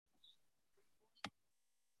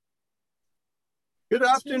Good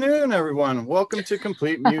afternoon, everyone. Welcome to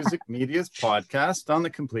Complete Music Media's podcast on the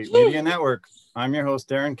Complete Media Network. I'm your host,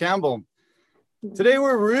 Darren Campbell. Today,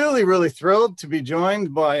 we're really thrilled to be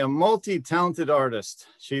joined by a multi-talented artist.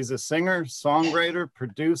 She's a singer, songwriter,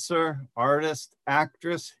 producer, artist,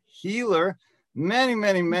 actress, healer,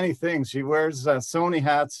 many things. She wears so many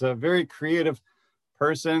hats, a very creative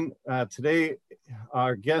person. Today,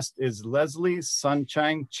 our guest is Leslie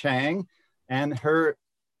Sunshine Chang, and her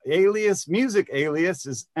music alias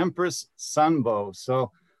is Empress Sunbow.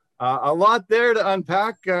 So a lot there to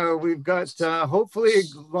unpack. We've got hopefully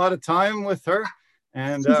a lot of time with her,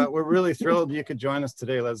 and we're really thrilled you could join us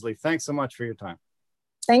today, Leslie. Thanks so much for your time.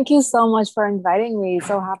 Thank you so much for inviting me.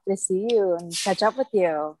 So happy to see you and catch up with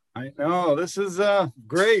you. I know, this is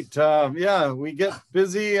great. Yeah, we get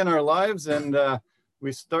busy in our lives, and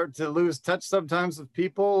we start to lose touch sometimes with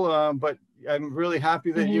people, but I'm really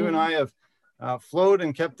happy that you and I have flowed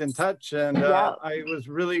and kept in touch, and I was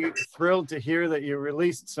really thrilled to hear that you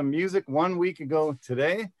released some music 1 week ago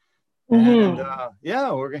today. And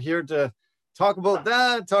yeah, we're here to talk about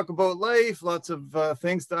that, talk about life, lots of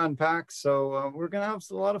things to unpack. So we're gonna have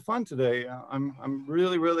a lot of fun today. I'm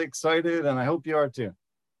really excited, and I hope you are too.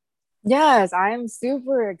 Yes, I'm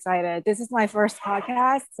super excited. This is my first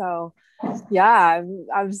podcast, so yeah,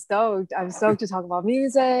 I'm stoked. I'm stoked to talk about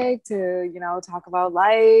music, to talk about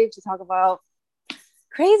life, to talk about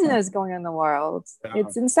craziness going on in the world. Yeah.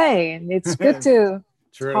 It's insane. It's good to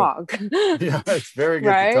talk. Yeah, it's very good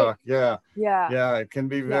right? to talk. Yeah, yeah, it can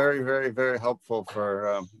be very helpful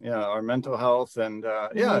for our mental health, and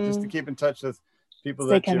just to keep in touch with people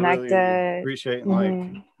Stay that connected. you really appreciate and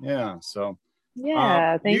like. Yeah, so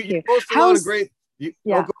thank you. You post a lot of great. Go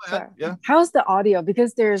ahead. Sorry. Yeah. How's the audio?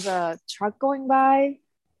 Because there's a truck going by.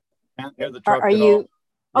 Can't hear the truck are at you? all.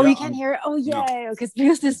 Oh, you can't hear it? Oh, yay. No.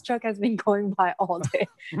 Because this truck has been going by all day.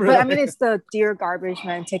 Really? But I mean, it's the dear garbage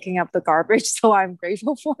man taking up the garbage. So I'm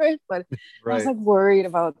grateful for it. But I was like worried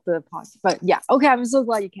about the podcast. But yeah, okay. I'm so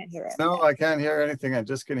glad you can't hear it. No, I can't hear anything. I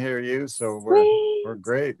just can hear you. So we're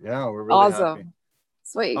great. Yeah, we're really awesome. Happy.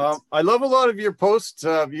 Sweet. I love a lot of your posts.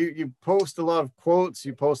 You post a lot of quotes.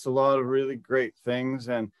 You post a lot of really great things.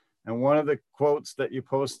 And one of the quotes that you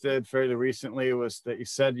posted fairly recently was that you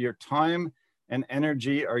said your time and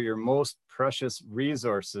energy are your most precious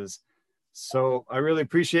resources. So I really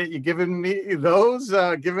appreciate you giving me those,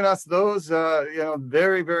 giving us those,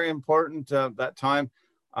 very important that time.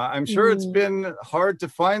 I'm sure it's been hard to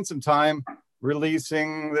find some time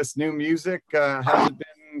releasing this new music. Has it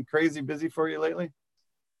been crazy busy for you lately?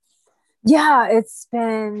 Yeah, it's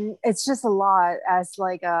just a lot as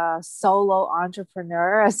like a solo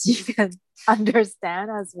entrepreneur, as you can understand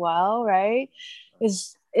as well, right?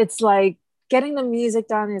 It's like getting the music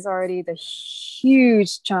done is already the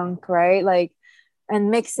huge chunk, right? Like,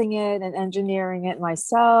 and mixing it and engineering it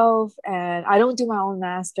myself. And I don't do my own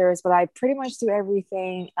masters, but I pretty much do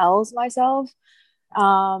everything else myself.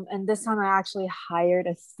 And this time I actually hired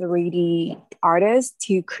a 3D artist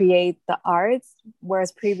to create the art,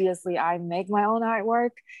 whereas previously I make my own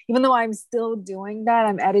artwork. Even though I'm still doing that,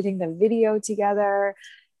 I'm editing the video together.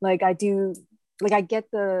 Like I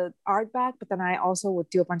get the art back, but then I also would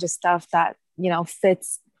do a bunch of stuff that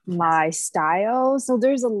fits my style. So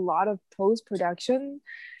there's a lot of post-production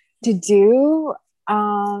to do,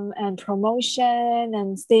 and promotion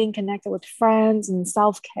and staying connected with friends and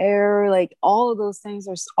self-care. Like all of those things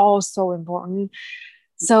are all so important.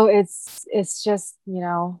 So it's just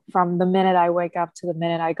from the minute I wake up to the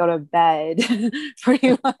minute I go to bed,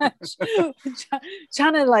 pretty much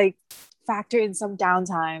trying to like factor in some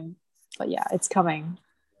downtime. But yeah, it's coming.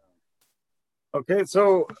 Okay,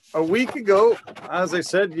 so a week ago, as I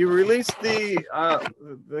said, you released the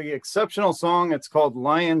exceptional song. It's called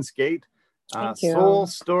Lion's Gate, Soul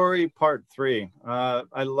Story Part 3.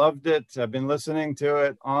 I loved it. I've been listening to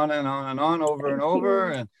it on and on, over and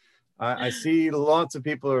over, and I see lots of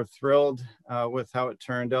people are thrilled with how it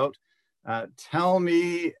turned out. Tell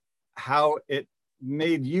me how it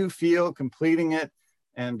made you feel completing it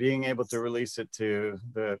and being able to release it to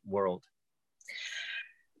the world.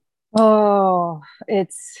 Oh,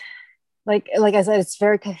 it's like I said, it's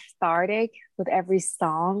very cathartic with every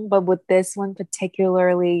song, but with this one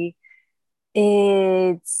particularly,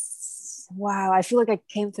 it's wow. I feel like I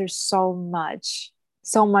came through so much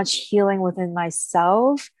healing within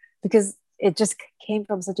myself because it just came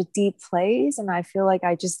from such a deep place, and I feel like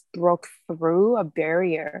I just broke through a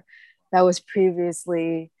barrier that was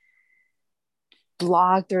previously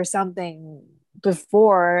blocked or something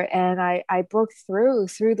before, and I broke through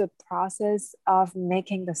the process of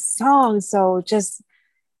making the song. So just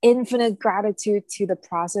infinite gratitude to the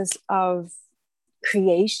process of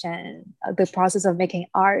creation, the process of making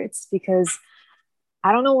arts, because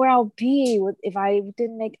I don't know where I'll be if I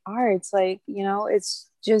didn't make arts. Like, it's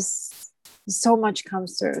just so much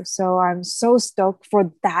comes through. So I'm so stoked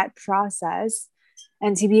for that process,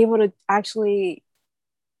 and to be able to actually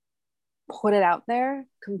put it out there,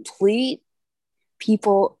 complete.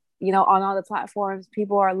 People, on all the platforms,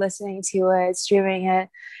 people are listening to it, streaming it.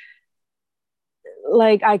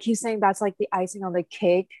 Like, I keep saying that's like the icing on the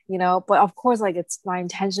cake, but of course, like, it's my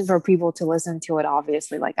intention for people to listen to it,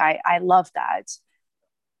 obviously. Like, I love that,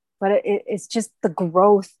 but it's just the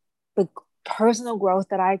growth, the personal growth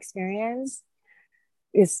that I experience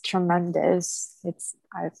is tremendous.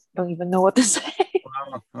 I don't even know what to say.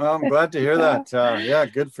 Wow. Well, I'm glad to hear that. Yeah,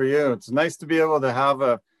 good for you. It's nice to be able to have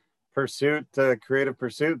a pursuit, creative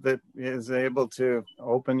pursuit that is able to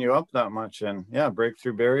open you up that much, and break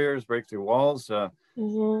through barriers, break through walls.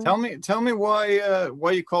 Tell me why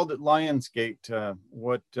you called it Lionsgate.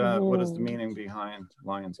 What is the meaning behind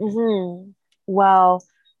Lionsgate? Well,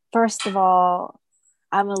 first of all,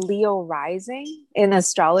 I'm a Leo rising in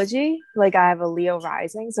astrology. Like, I have a Leo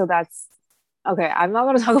rising, so that's okay. I'm not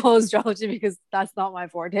going to talk about astrology because that's not my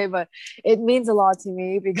forte, but it means a lot to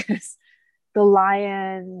me because the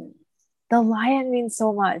lion means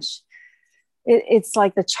so much. It's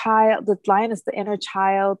like the lion is the inner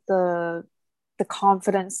child, the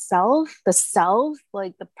confident self, the self,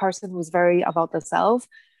 like the person who's very about the self.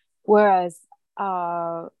 Whereas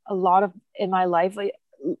a lot of in my life, like,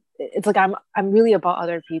 it's like I'm really about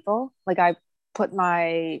other people. Like, I put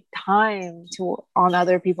my time on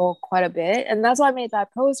other people quite a bit, and that's why I made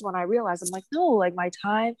that post. When I realized, I'm like, no, like, my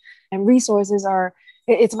time and resources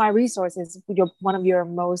it's my resources. You're one of your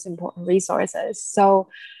most important resources. So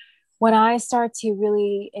when I start to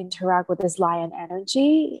really interact with this lion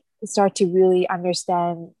energy, start to really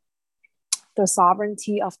understand the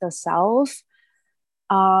sovereignty of the self,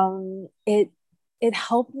 it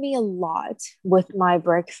helped me a lot with my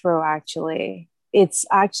breakthrough. Actually, it's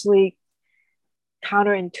actually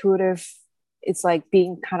counterintuitive. It's like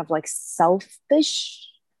being kind of like selfish,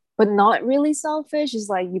 but not really selfish. It's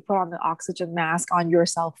like you put on the oxygen mask on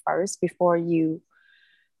yourself first before you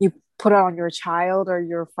put it on your child or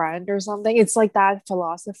your friend or something. It's like that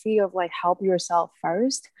philosophy of like, help yourself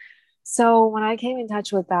first. So when I came in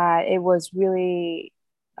touch with that, it was really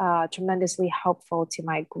tremendously helpful to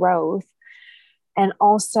my growth. And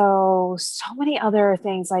also so many other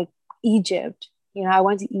things, like Egypt. I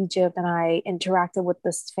went to Egypt and I interacted with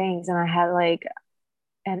the Sphinx, and I had like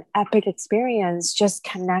an epic experience just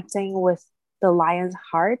connecting with the lion's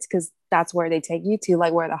heart, because that's where they take you to,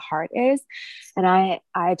 like, where the heart is. And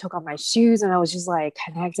I took off my shoes and I was just like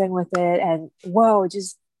connecting with it, and whoa,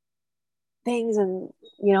 just things and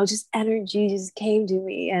just energy just came to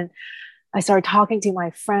me, and I started talking to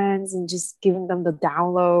my friends and just giving them the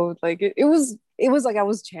download. Like, it was like I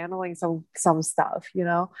was channeling some stuff.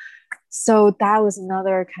 So that was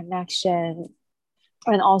another connection.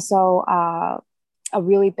 And also a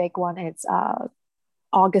really big one, it's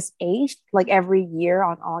August 8th. Like, every year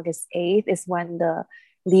on August 8th is when the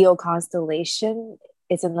Leo constellation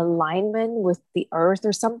is in alignment with the earth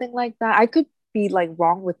or something like that. I could be like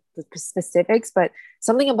wrong with the specifics, but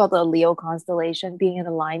something about the Leo constellation being in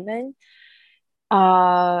alignment.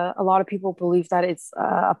 A lot of people believe that it's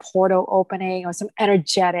a portal opening or some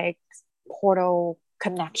energetic portal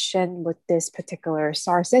connection with this particular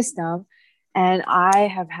star system. And I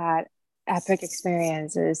have had epic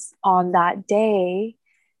experiences on that day,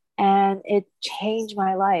 and it changed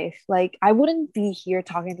my life. Like, I wouldn't be here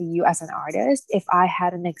talking to you as an artist if I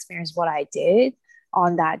hadn't experienced what I did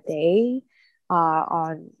on that day,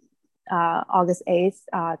 on August 8th,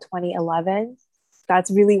 2011.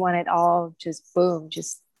 That's really when it all just boom,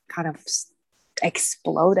 just kind of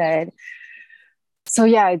exploded. So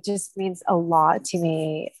yeah, it just means a lot to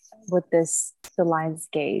me with the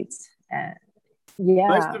Lionsgate. And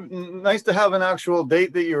yeah. Nice to have an actual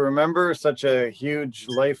date that you remember, such a huge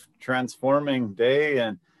life transforming day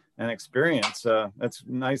and experience. It's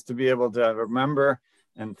nice to be able to remember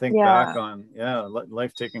and think back on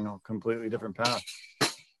life taking a completely different path.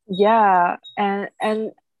 Yeah.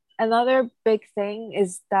 And another big thing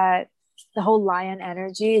is that the whole lion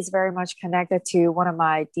energy is very much connected to one of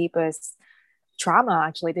my deepest trauma,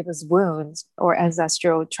 actually, deepest wounds, or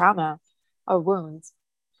ancestral trauma or wounds.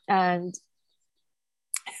 And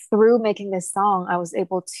through making this song, I was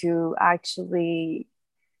able to actually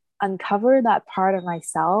uncover that part of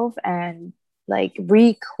myself and like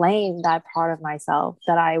reclaim that part of myself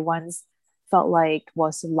that I once felt like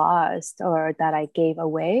was lost or that I gave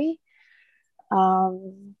away.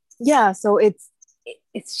 So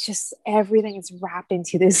it's just everything is wrapped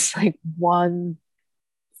into this like one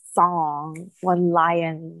song, one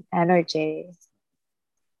lion energy.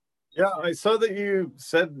 Yeah, I saw that you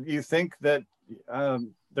said you think that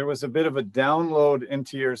there was a bit of a download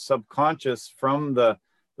into your subconscious from the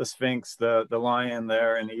Sphinx, the lion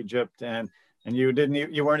there in Egypt, and you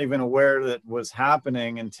weren't even aware that was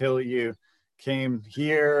happening until you came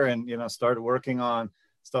here and started working on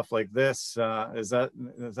stuff like this. Is that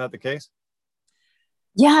the case?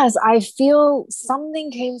 Yes, I feel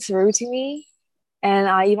something came through to me, and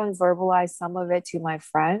I even verbalized some of it to my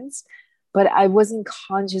friends, but I wasn't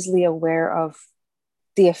consciously aware of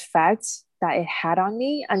the effect that it had on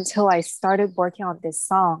me until I started working on this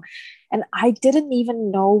song. And I didn't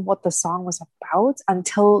even know what the song was about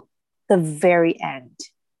until the very end,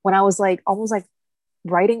 when I was like almost like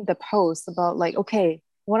writing the post about like, okay,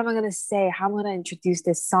 what am I going to say? How am I going to introduce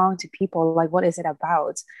this song to people? Like, what is it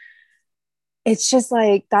about? It's just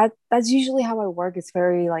like that. That's usually how I work. It's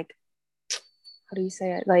very like, how do you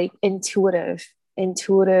say it? Like intuitive,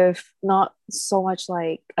 not so much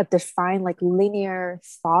like a defined, like linear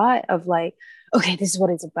thought of like, okay, this is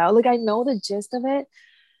what it's about. Like, I know the gist of it,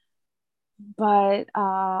 but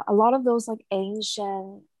a lot of those like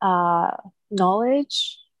ancient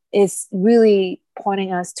knowledge is really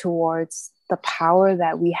pointing us towards the power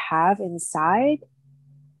that we have inside.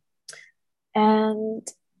 And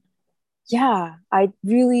yeah,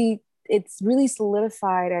 it's really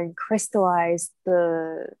solidified and crystallized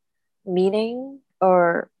the meaning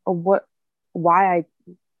or why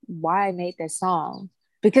I made this song.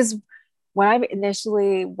 Because what I've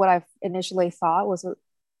initially thought was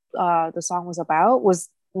the song was about was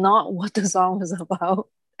not what the song was about.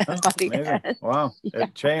 Oh, By the amazing. end. Wow. Yeah.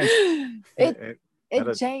 It changed. It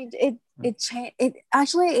changed. It changed.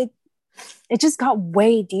 It just got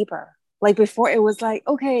way deeper. Like before, it was like,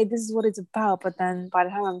 okay, this is what it's about. But then by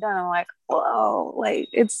the time I'm done, I'm like, whoa, like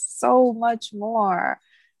it's so much more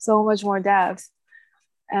depth.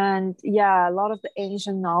 And yeah, a lot of the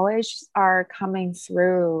ancient knowledge are coming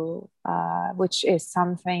through, which is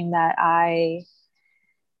something that I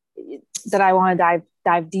want to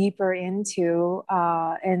dive deeper into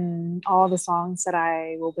in all the songs that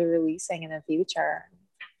I will be releasing in the future.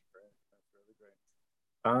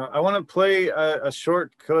 I want to play a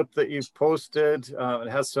short clip that you've posted. It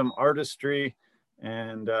has some artistry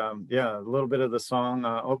and yeah, a little bit of the song.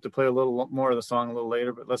 I hope to play a little more of the song a little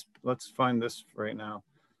later, but let's find this right now.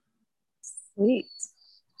 Sweet.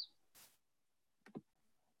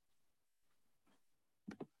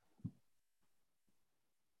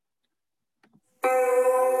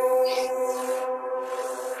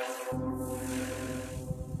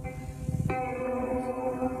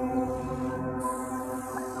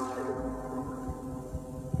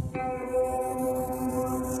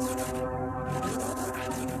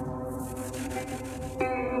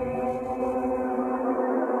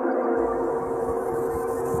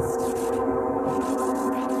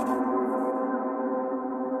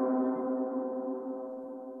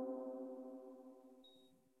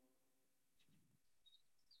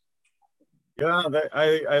 Yeah,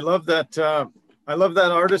 I love that. I love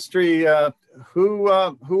that artistry. Who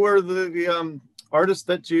are the artists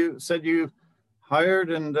that you said you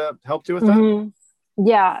hired and helped you with that? Mm-hmm.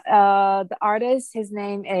 Yeah, the artist, his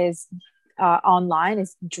name is online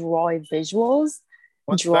is Droy Visuals.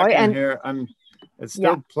 One Droy second and here. It's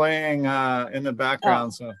still playing in the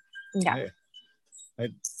background, so yeah. I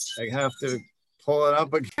have to pull it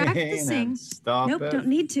up again Practicing. and stop Nope, it. don't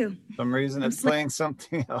need to. For some reason it's playing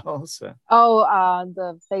something else. The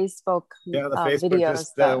Facebook Yeah, the Facebook video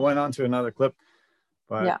just stuff. went on to another clip.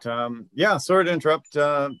 But Yeah. Sorry to interrupt.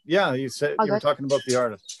 Yeah, you said you were talking about the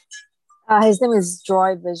artist. His name is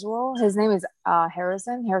Droy Visual. His name is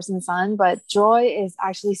Harrison Sun, but Droy is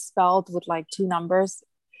actually spelled with like two numbers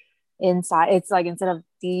inside. It's like instead of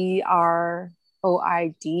DROID,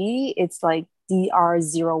 it's like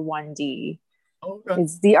DR01D. Okay.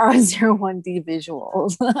 It's DR01D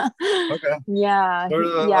Visuals. Okay. Yeah. Sort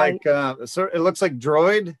of like it looks like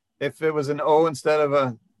droid if it was an O instead of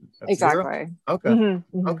a exactly. zero. Okay.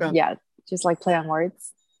 Mm-hmm, mm-hmm. Okay. Yeah, just like play on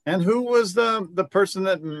words. And who was the person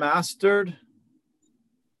that mastered?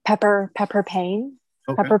 Pepper Payne.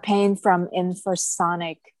 Okay. Pepper Payne from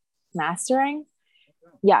Infrasonic Mastering.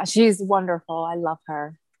 Yeah, she's wonderful. I love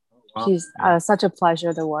her. Wow. She's such a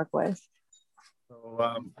pleasure to work with.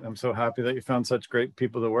 So I'm so happy that you found such great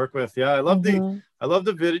people to work with. Yeah, I love the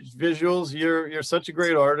visuals. You're such a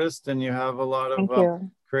great artist, and you have a lot of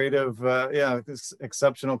creative,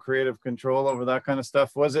 exceptional creative control over that kind of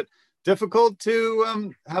stuff. Was it difficult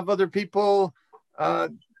to have other people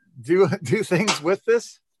do things with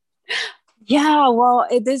this? Yeah, well,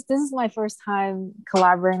 this is my first time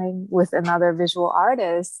collaborating with another visual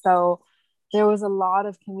artist, so there was a lot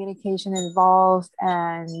of communication involved,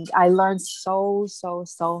 and I learned so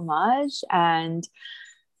much. And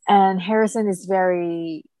Harrison is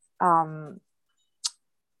very how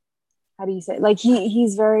do you say, like,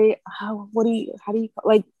 he's very, how do you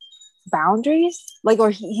like, boundaries, like, or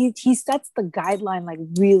he sets the guideline like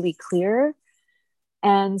really clear.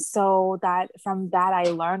 And so that from that I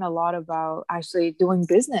learned a lot about actually doing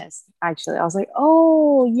business. Actually, I was like,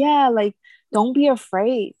 oh yeah, like, don't be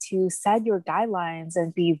afraid to set your guidelines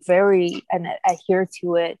and be very and adhere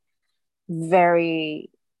to it very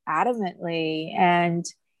adamantly. And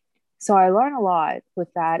so I learned a lot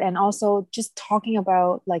with that. And also just talking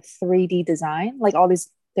about like 3D design, like all these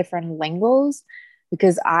different lingos,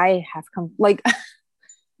 because I have come like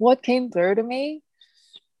what came through to me.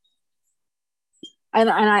 And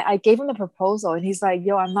I gave him the proposal, and he's like,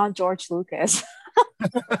 yo, I'm not George Lucas.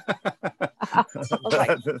 I was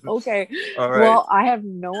like, okay, All right. well, I have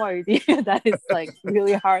no idea that it's like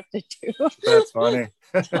really hard to do. That's funny.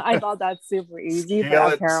 I thought that's super easy,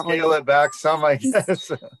 but apparently scale it back some, I guess.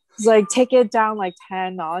 it's like, take it down like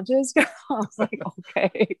 10 notches. I was like,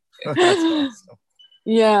 okay. That's awesome.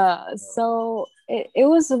 Yeah, so it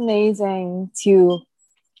was amazing to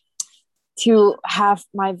have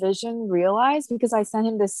my vision realized, because I sent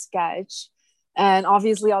him this sketch, and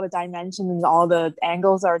obviously all the dimensions and all the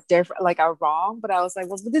angles are different, like, are wrong, but I was like,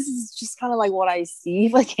 well, this is just kind of like what I see,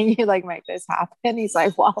 like, can you like make this happen? He's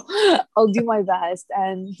like, well, I'll do my best.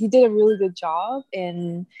 And he did a really good job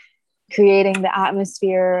in creating the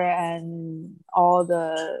atmosphere and all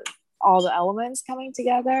the elements coming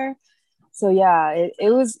together. So yeah, it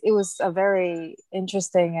was a very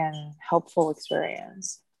interesting and helpful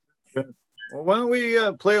experience. Good. Well, why don't we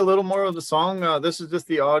play a little more of the song? This is just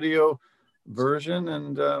the audio version,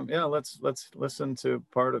 and yeah, let's listen to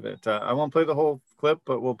part of it. I won't play the whole clip,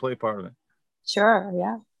 but we'll play part of it. Sure,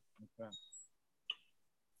 yeah. Okay.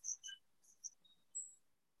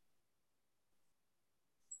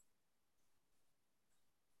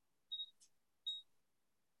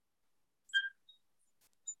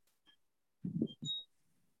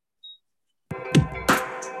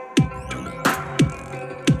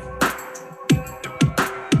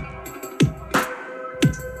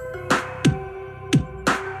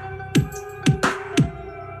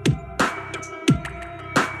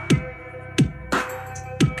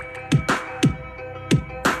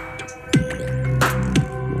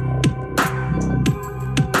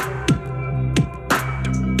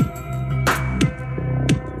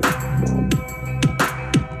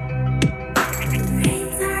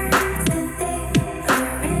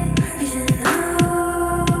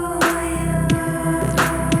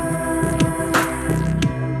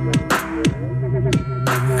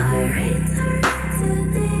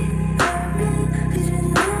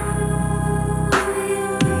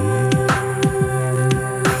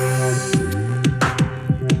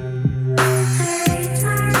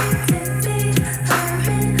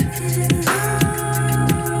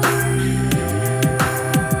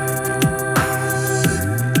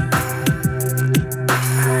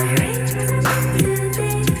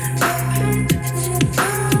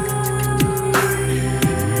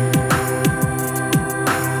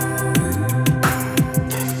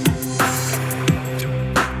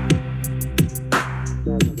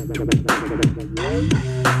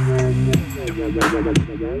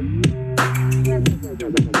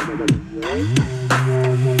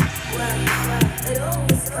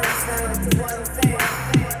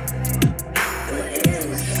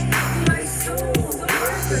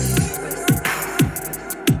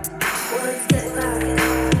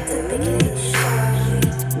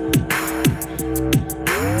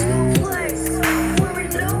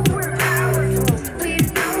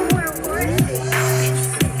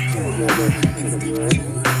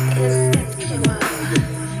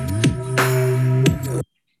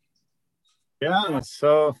 Yeah,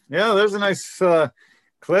 so yeah, there's a nice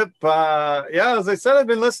clip. Yeah, as I said, I've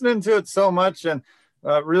been listening to it so much, and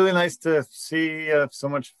really nice to see so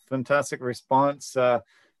much fantastic response.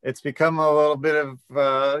 It's become a little bit of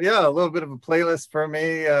yeah, a little bit of a playlist for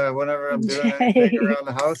me whenever I'm doing anything around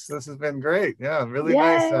the house. This has been great. Yeah, really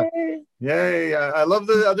nice. Yay! I love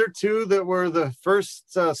the other two that were the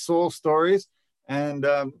first Soul Stories, and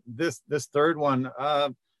this third one.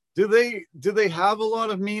 Do they have a lot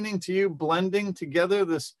of meaning to you, blending together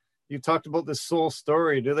this? You talked about this soul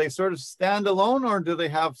story. Do they sort of stand alone, or do they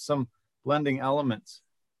have some blending elements?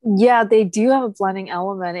 Yeah, they do have a blending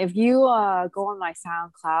element. If you go on my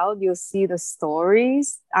SoundCloud, you'll see the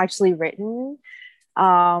stories actually written.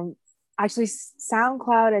 Um, actually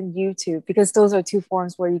SoundCloud and YouTube, because those are two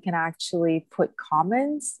forms where you can actually put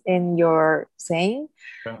comments in your saying.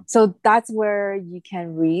 Yeah. So that's where you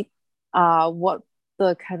can read what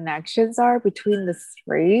the connections are between the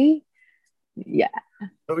three. Yeah.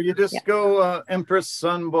 So you just go Empress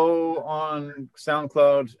Sunbow on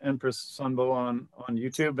SoundCloud, Empress Sunbow on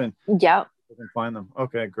YouTube, and Yeah. you can find them.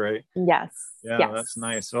 Okay, great. Yes. Yeah, Yes. that's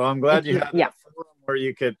nice. So I'm glad you had that forum where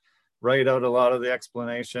you could write out a lot of the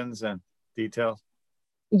explanations and details.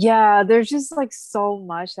 Yeah, there's just like so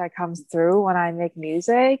much that comes through when I make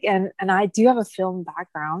music, and I do have a film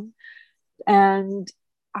background. And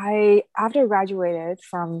I, after I graduated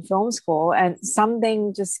from film school, and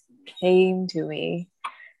something just came to me,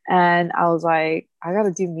 and I was like, I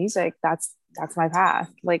gotta do music. That's my path.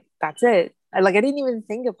 Like that's it. I didn't even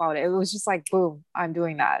think about it. It was just like boom, I'm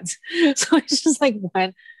doing that. So it's just like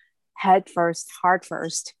went head first, heart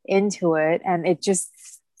first into it, and it just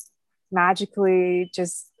magically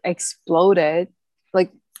just exploded.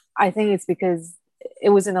 Like I think it's because it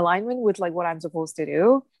was in alignment with like what I'm supposed to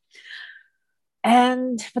do.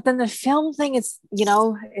 And but then the film thing, it's, you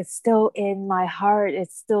know, it's still in my heart,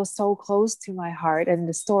 it's still so close to my heart, and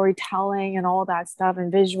the storytelling and all that stuff,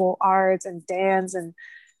 and visual arts and dance, and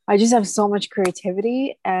I just have so much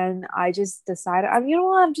creativity. And I just decided, you know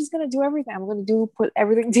what, I'm just gonna do everything. I'm gonna put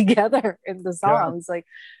everything together in the songs. Like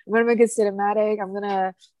I'm gonna make it cinematic, I'm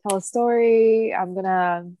gonna tell a story, I'm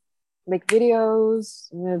gonna make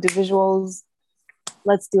videos, I'm gonna do visuals.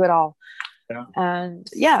 Let's do it all. And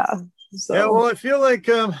so. Yeah, well, I feel like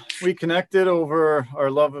we connected over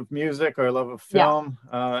our love of music, our love of film.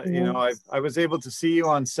 You know, I was able to see you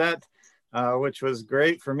on set, which was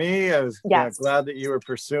great for me. I was glad that you were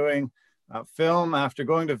pursuing film after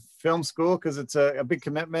going to film school, because it's a big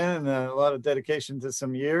commitment and a lot of dedication to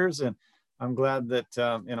some years. And I'm glad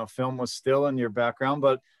that, you know, film was still in your background.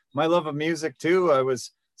 But my love of music, too, I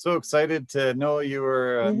was so excited to know you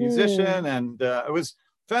were a musician. And it was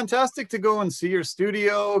fantastic to go and see your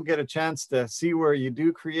studio, get a chance to see where you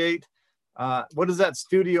do create. What does that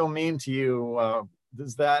studio mean to you?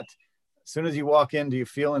 Does that, as soon as you walk in, do you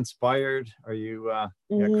feel inspired? Are you a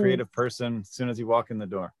creative person as soon as you walk in the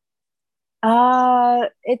door?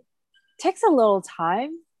 It takes a little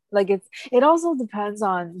time. Like it also depends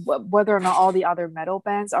on whether or not all the other metal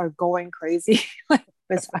bands are going crazy like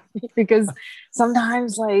beside me, because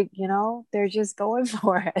sometimes, like, you know, they're just going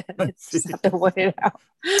for it. It's just have to wait it out.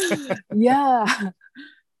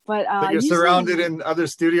 But so you're surrounded in other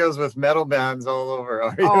studios with metal bands all over,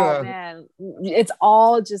 are you? Oh man, it's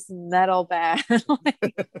all just metal band.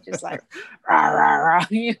 Like, just like rah, rah, rah,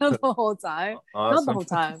 you know, the whole time. Awesome. Not the whole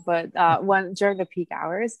time, but when during the peak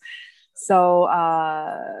hours. So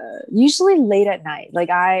usually late at night. Like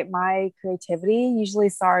my creativity usually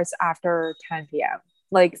starts after 10 p.m.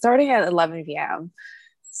 Like starting at 11 p.m.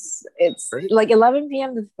 It's great. Like 11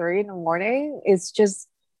 p.m. to 3 in the morning. It's just,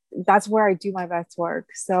 that's where I do my best work.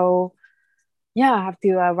 So yeah, I have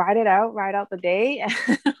to ride out the day, and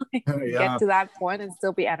like, get to that point and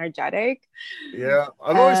still be energetic. Yeah,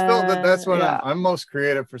 I've always felt that that's when I'm most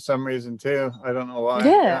creative for some reason too. I don't know why.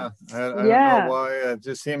 I don't know why. It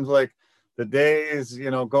just seems like the day is,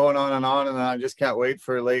 you know, going on, and I just can't wait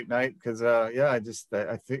for late night, because I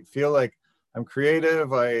feel like I'm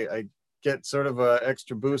creative. I get sort of a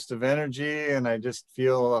extra boost of energy, and I just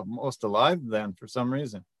feel most alive then for some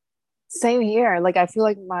reason. Same here. Like I feel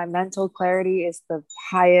like my mental clarity is the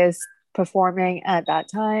highest performing at that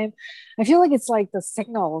time. I feel like it's like the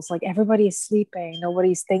signals, like everybody's sleeping,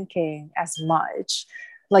 nobody's thinking as much,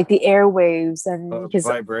 like the airwaves, and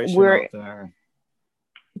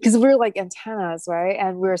because we're like antennas, right?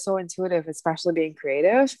 And we're so intuitive, especially being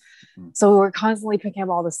creative. So we're constantly picking up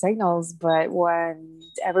all the signals. But when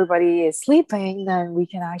everybody is sleeping, then we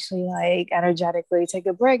can actually like energetically take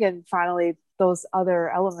a break, and finally those other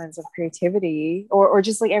elements of creativity, or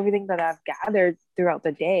just like everything that I've gathered throughout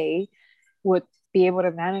the day, would be able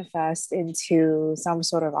to manifest into some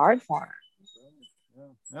sort of art form.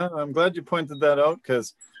 Yeah, I'm glad you pointed that out,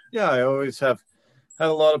 because I always have had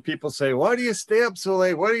a lot of people say, why do you stay up so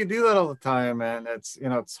late? Why do you do that all the time? And it's, you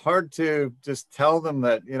know, it's hard to just tell them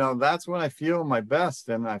that, you know, that's when I feel my best,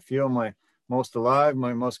 and I feel my most alive,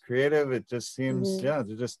 my most creative. It just seems,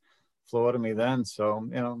 to just flow out of me then. So,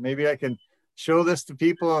 you know, maybe I can show this to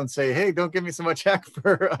people and say, hey, don't give me so much heck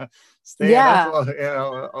for staying up, you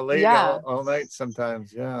know, late all night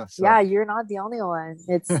sometimes. So. You're not the only one.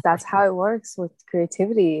 That's how it works with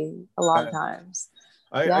creativity a lot of times.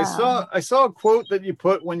 I saw a quote that you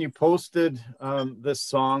put when you posted this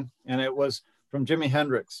song, and it was from Jimi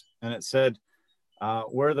Hendrix, and it said,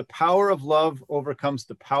 where the power of love overcomes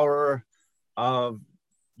the power of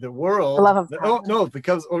the world, The love of power. oh no,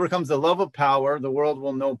 because overcomes the love of power, the world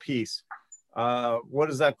will know peace. What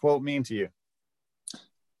does that quote mean to you?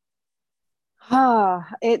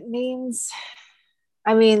 It means,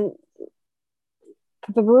 I mean,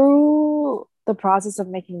 through the process of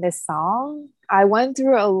making this song, I went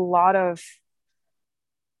through a lot of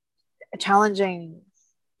challenging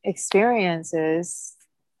experiences,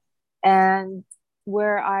 and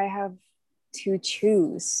where I have to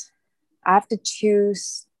choose. I have to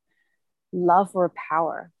choose love or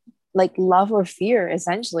power, like love or fear,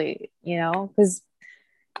 essentially, because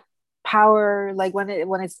power, like when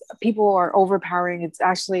it's people are overpowering, it's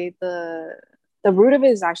actually the root of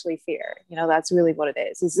it is actually fear. That's really what it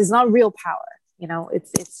is. It's not real power.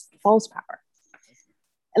 It's false power.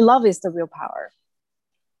 And love is the real power.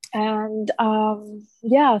 And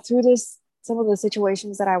yeah, through some of the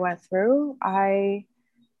situations that I went through, I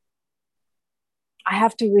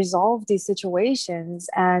have to resolve these situations,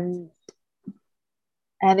 and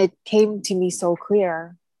it came to me so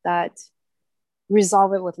clear that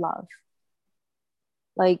resolve it with love.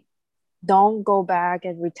 Like, don't go back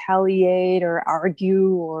and retaliate or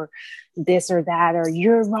argue or this or that, or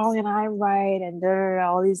you're wrong and I'm right, and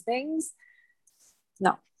all these things.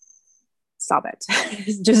 No, stop it.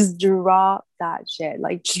 Just drop that shit.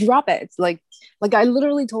 Like, drop it. Like I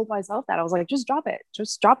literally told myself that. I was like, just drop it.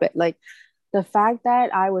 Just drop it. Like, the fact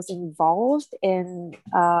that I was involved in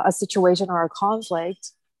a situation or a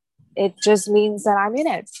conflict, it just means that I'm in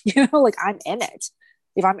it. Like, I'm in it.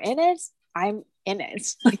 If I'm in it, I'm in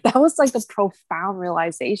it. Like, that was like the profound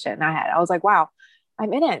realization I had. I was like, wow,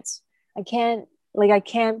 I'm in it. I can't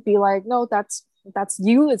be like, no, that's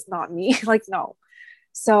you, it's not me. Like, no.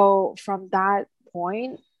 So from that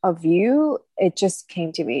point of view, it just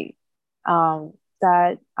came to me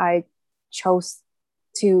that I chose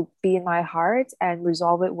to be in my heart and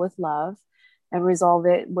resolve it with love, and resolve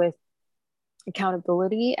it with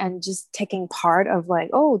accountability, and just taking part of, like,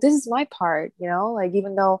 oh, this is my part, like,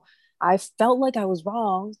 even though I felt like I was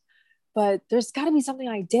wrong, but there's got to be something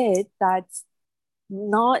I did that's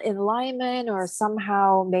not in alignment, or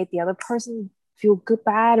somehow made the other person feel good,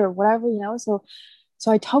 bad, or whatever,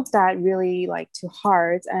 so I took that really, like, to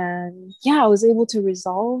heart, and yeah, I was able to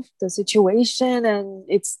resolve the situation, and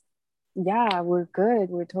yeah, we're good.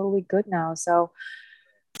 We're totally good now. So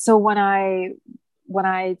when I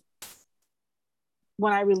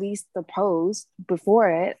released the post before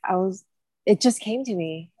it just came to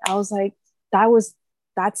me. I was like,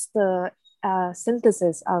 that's the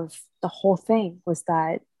synthesis of the whole thing, was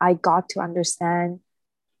that I got to understand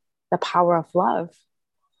the power of love.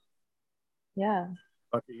 Yeah.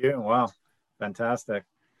 Lucky you. Wow. Fantastic.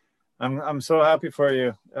 I'm so happy for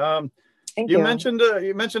you. Thank you. Mentioned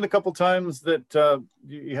a couple times that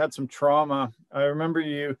you had some trauma. I remember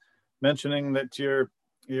you mentioning that your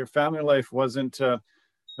family life wasn't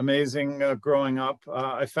amazing growing up.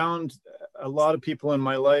 I found a lot of people in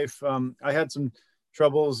my life. I had some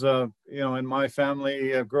troubles, in my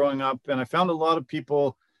family growing up, and I found a lot of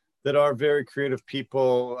people that are very creative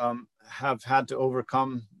people have had to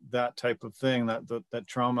overcome that type of thing, that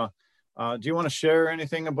trauma. Do you want to share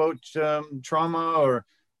anything about trauma, or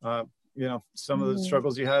some of the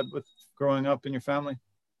struggles you had with growing up in your family?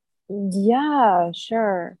 Yeah,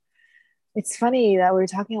 sure. It's funny that we're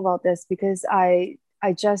talking about this, because I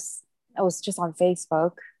was just on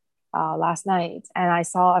Facebook last night, and I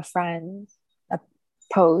saw a friend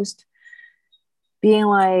post being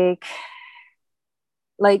like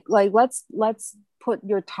let's put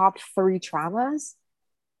your top 3 traumas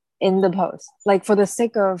in the post, like, for the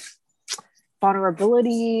sake of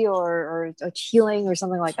vulnerability or healing or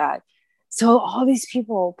something like that. So all these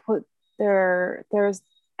people put there's,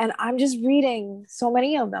 and I'm just reading so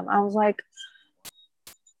many of them. I was like,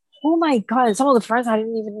 oh my God. And some of the friends, I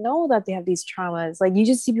didn't even know that they have these traumas. Like, you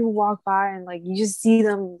just see people walk by, and like, you just see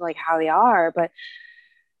them like how they are. But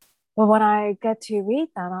when I get to read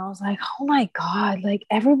them, I was like, oh my God, like,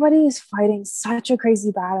 everybody is fighting such a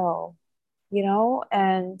crazy battle,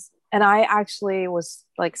 and I actually was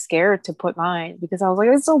like scared to put mine, because I was like,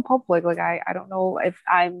 it's so public. Like, I don't know if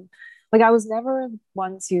I'm like, I was never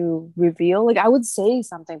one to reveal. Like, I would say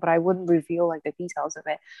something, but I wouldn't reveal like the details of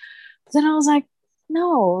it. But then I was like,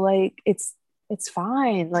 no, like, it's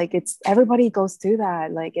fine. Like, it's, everybody goes through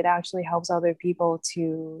that. Like, it actually helps other people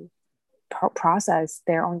to process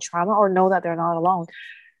their own trauma, or know that they're not alone.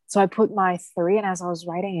 So I put my 3, and as I was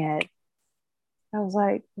writing it, I was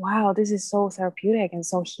like, wow, this is so therapeutic and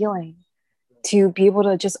so healing to be able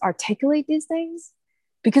to just articulate these things,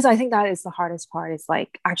 because I think that is the hardest part. It's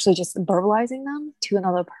like actually just verbalizing them to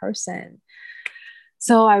another person.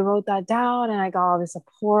 So I wrote that down, and I got all the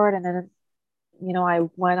support, and then I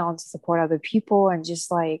went on to support other people and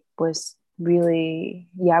just like was really,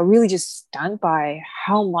 yeah, really just stunned by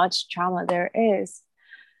how much trauma there is.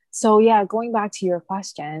 So yeah, going back to your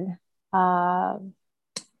question, yeah,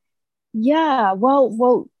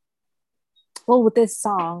 well, with this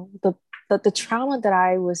song, the trauma that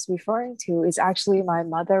I was referring to is actually my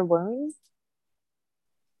mother wound.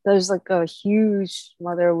 There's like a huge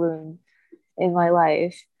mother wound in my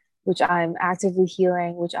life, which I'm actively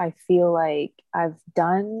healing, which I feel like I've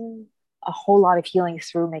done a whole lot of healing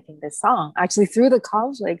through making this song. Actually, through the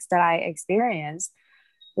conflicts that I experienced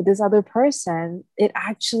with this other person, it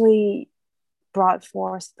actually brought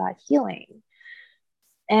forth that healing.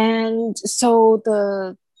 And so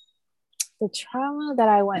the trauma that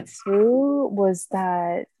I went through was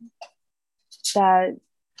that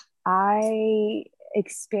I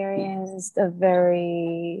experienced a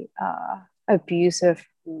very abusive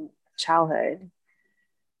childhood,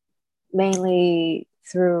 mainly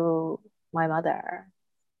through my mother,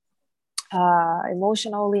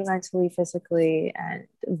 emotionally, mentally, physically, and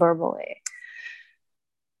verbally.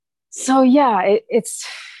 So yeah, it's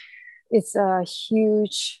a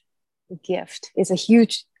huge gift. It's a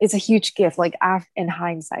huge gift. Like in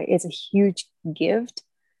hindsight, it's a huge gift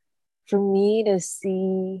for me to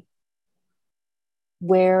see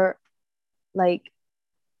where, like,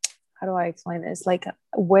 how do I explain this? Like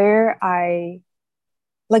where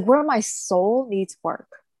my soul needs work.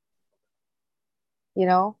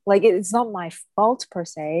 Like it's not my fault per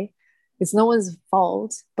se. It's no one's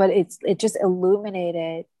fault, but it just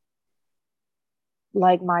illuminated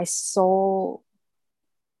like my soul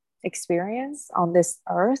experience on this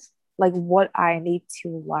earth, like what I need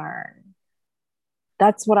to learn.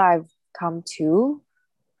 That's what I've come to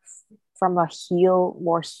from a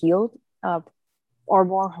more healed or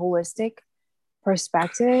more holistic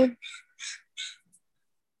perspective.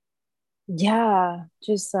 Yeah,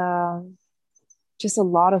 just a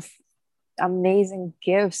lot of amazing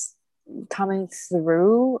gifts coming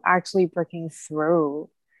through, actually breaking through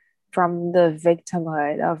from the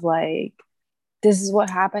victimhood of like, this is what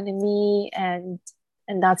happened to me, and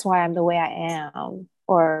that's why I'm the way I am,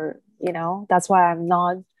 or that's why I'm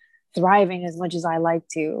not thriving as much as I like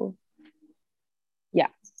to. Yeah,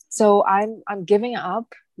 so I'm giving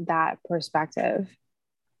up that perspective,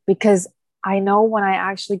 because I know when I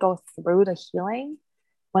actually go through the healing,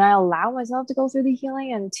 when I allow myself to go through the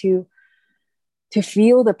healing and to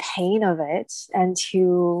feel the pain of it, and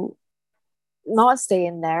to not stay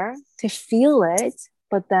in there, to feel it,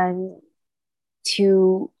 but then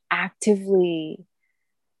to actively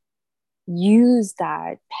use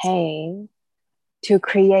that pain to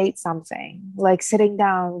create something, like sitting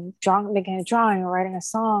down, making a drawing, or writing a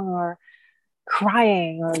song, or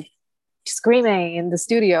crying, or screaming in the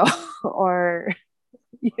studio, or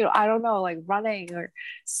I don't know, like running or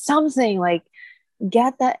something, like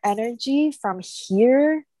get that energy from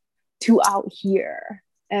here to out here.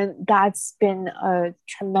 And that's been a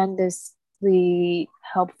tremendously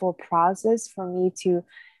helpful process for me to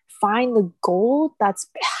find the gold that's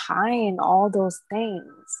behind all those things.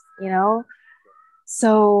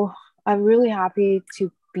 So I'm really happy to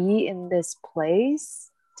be in this place,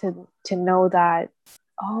 to know that,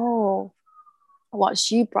 oh, what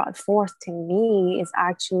she brought forth to me is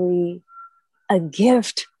actually a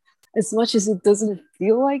gift, as much as it doesn't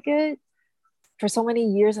feel like it. For so many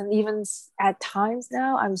years, and even at times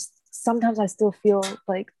now, sometimes I still feel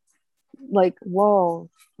like whoa,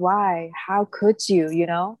 why, how could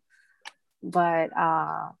you. But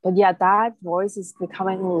yeah, that voice is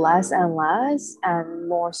becoming less and less, and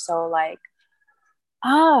more so like,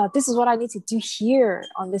 this is what I need to do here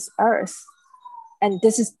on this earth, and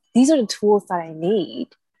these are the tools that I need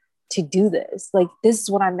to do this. Like, this is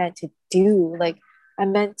what I'm meant to do. Like,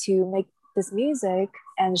 I'm meant to make this music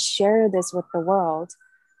and share this with the world,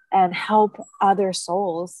 and help other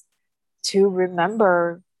souls to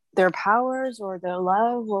remember their powers, or their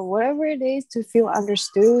love, or whatever it is, to feel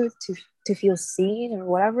understood, to feel seen, or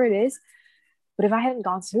whatever it is. But if I hadn't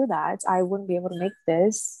gone through that, I wouldn't be able to make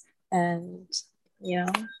this. And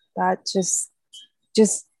that just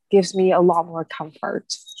gives me a lot more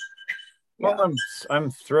comfort. Well,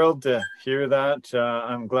 I'm thrilled to hear that.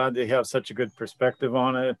 I'm glad that you have such a good perspective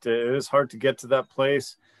on it. It is hard to get to that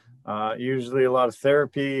place. Usually a lot of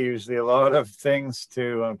therapy, usually a lot of things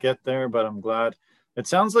to get there, but I'm glad. It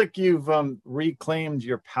sounds like you've reclaimed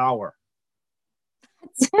your power.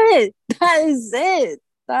 That's it. That is it.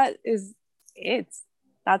 That is it.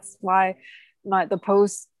 That's why the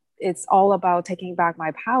post, it's all about taking back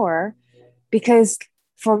my power, because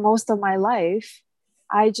for most of my life,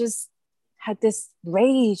 I just had this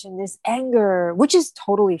rage and this anger, which is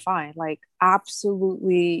totally fine, like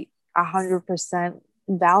absolutely 100%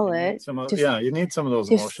 valid. You need some of those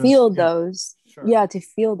to emotions. Feel those. Sure. Yeah, to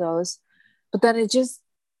feel those. But then it just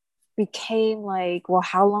became like, well,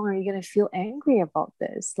 how long are you going to feel angry about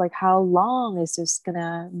this? Like, how long is this going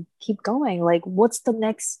to keep going? Like, what's the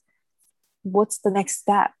next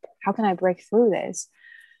step? How can I break through this?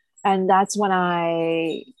 And that's when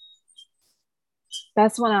I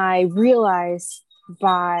realized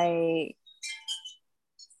by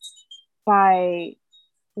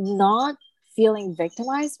not feeling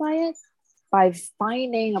victimized by it, by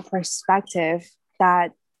finding a perspective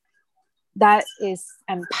that is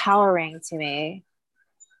empowering to me,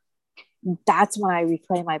 that's when I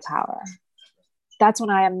reclaim my power. That's when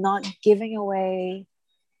I am not giving away,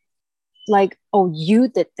 like, oh, you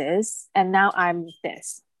did this and now I'm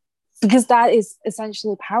this, because that is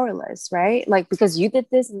essentially powerless, right? Like, because you did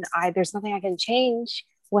this and there's nothing I can change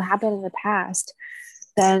what happened in the past,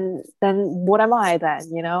 then what am I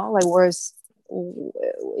then? You know, like,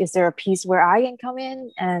 is there a piece where I can come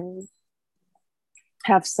in and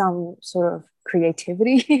have some sort of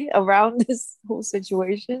creativity around this whole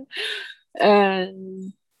situation?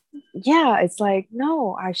 And yeah, it's like,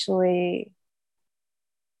 no, actually,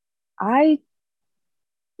 I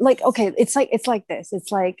like, okay, it's like this.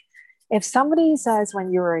 It's like, if somebody says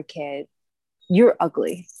when you were a kid, you're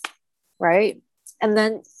ugly, right? And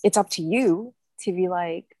then it's up to you to be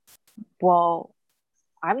like, well,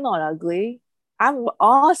 I'm not ugly. I'm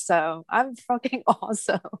awesome. I'm fucking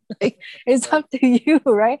awesome. Like, it's up to you,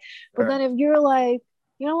 right? But then if you're like,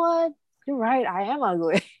 you know what? You're right. I am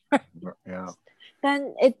ugly. Yeah.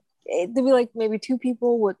 Then it'd be like maybe two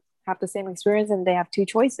people would have the same experience and they have two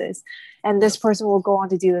choices. And this person will go on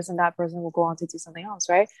to do this and that person will go on to do something else,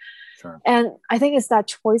 right? Sure. And I think it's that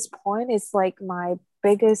choice point. It's like my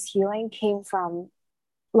biggest healing came from,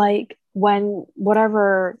 like, when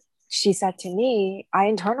whatever she said to me, I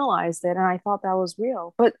internalized it and I thought that was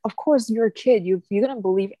real. But of course, you're a kid. You're going to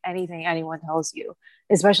believe anything anyone tells you,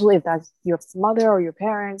 especially if that's your mother or your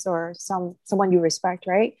parents or someone you respect,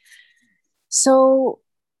 right? So,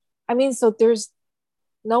 I mean, so there's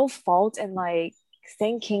no fault in, like,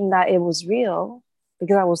 thinking that it was real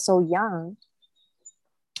because I was so young.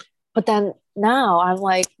 But then now I'm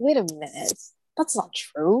like, wait a minute, that's not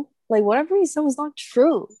true. Like, whatever you said was not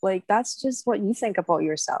true. Like, that's just what you think about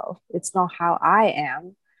yourself. It's not how I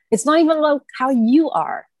am. It's not even like how you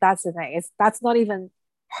are. That's the thing. That's not even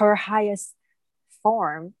her highest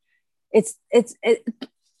form. It,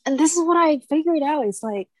 and this is what I figured out. It's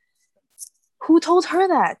like, who told her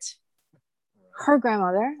that? Her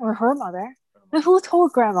grandmother or her mother? And who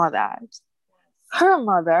told grandma that? Her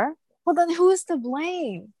mother. Well, then who is to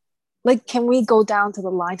blame? Like, can we go down to the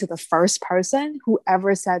line to the first person who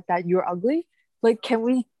ever said that you're ugly? Like, can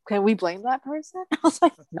we blame that person? I was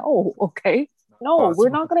like, no, okay. No, we're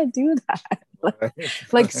not going to do that.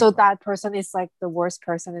 Like, so that person is like the worst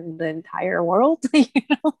person in the entire world, you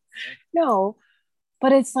know? No.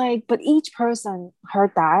 But it's like, but each person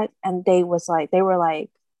heard that and they were like,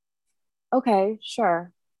 okay,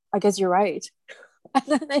 sure. I guess you're right. And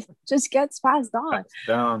then it just gets passed on.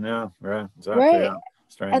 Down, yeah, right. Exactly. Right. Yeah.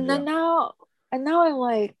 Strange, And then now I'm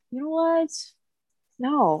like, you know what?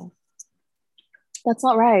 No, that's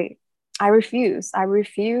not right. I refuse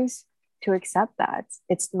to accept that.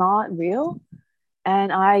 It's not real.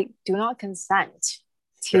 And I do not consent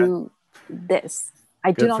to this.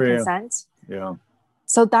 I do not consent. Yeah.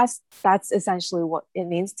 So that's essentially what it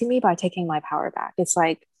means to me by taking my power back. It's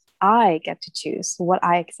like, I get to choose what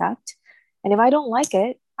I accept. And if I don't like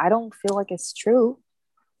it, I don't feel like it's true,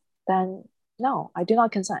 then no, I do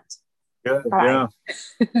not consent. Good. Yeah.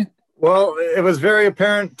 Well, it was very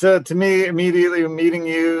apparent to me immediately meeting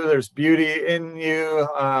you. There's beauty in you,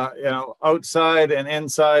 outside and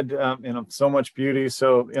inside, so much beauty.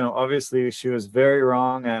 So, obviously she was very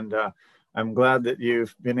wrong. And I'm glad that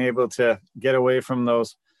you've been able to get away from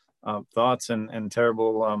those thoughts and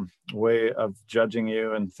terrible way of judging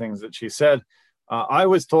you and things that she said. I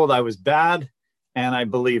was told I was bad. And I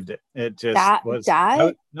believed it. It just was.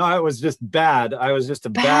 Dad? No, I was just bad. I was just a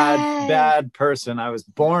bad person. I was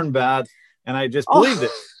born bad, and I just believed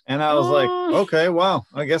it. And I was like, okay, well,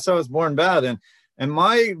 I guess I was born bad. And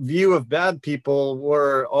my view of bad people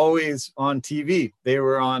were always on TV. They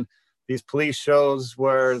were on these police shows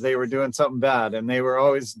where they were doing something bad, and they were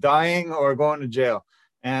always dying or going to jail.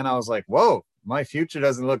 And I was like, whoa, my future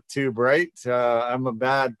doesn't look too bright. I'm a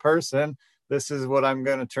bad person. This is what I'm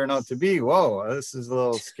going to turn out to be. Whoa, this is a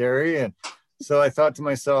little scary. And so I thought to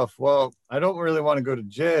myself, well, I don't really want to go to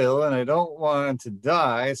jail and I don't want to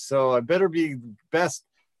die. So I better be best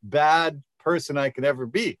bad person I could ever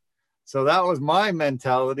be. So that was my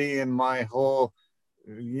mentality and my whole,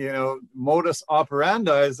 modus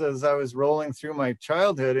operandi as I was rolling through my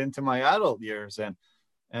childhood into my adult years.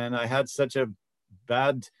 And I had such a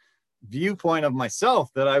bad viewpoint of myself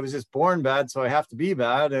that I was just born bad, so I have to be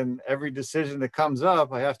bad, and every decision that comes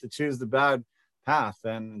up I have to choose the bad path.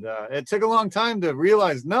 And it took a long time to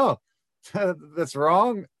realize, no, that's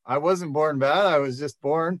wrong. I wasn't born bad. I was just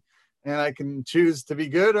born, and I can choose to be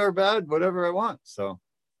good or bad, whatever I want. So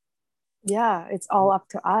yeah, it's all up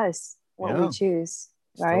to us what we choose,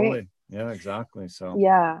 right? Totally. Yeah, exactly. So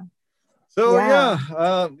yeah we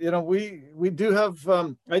do have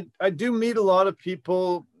I do meet a lot of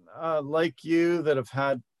people like you that have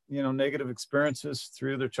had negative experiences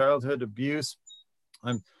through their childhood abuse.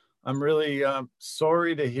 I'm really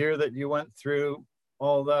sorry to hear that you went through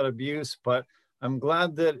all that abuse, but I'm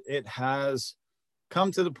glad that it has come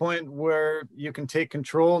to the point where you can take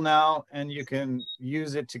control now and you can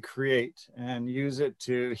use it to create and use it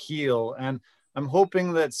to heal. And I'm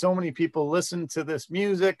hoping that so many people listen to this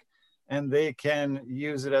music and they can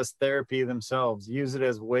use it as therapy themselves, use it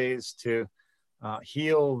as ways to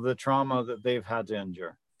heal the trauma that they've had to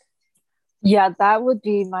endure. Yeah, that would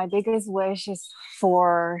be my biggest wish, is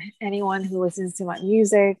for anyone who listens to my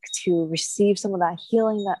music to receive some of that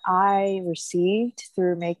healing that I received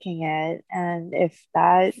through making it. And if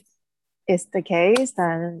that is the case,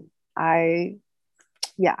 then I've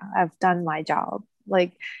done my job.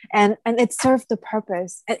 Like, and it served the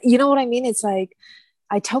purpose. And you know what I mean? It's like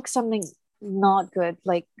I took something not good,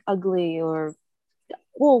 like ugly, or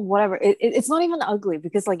whatever. It's not even ugly,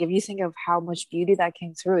 because like if you think of how much beauty that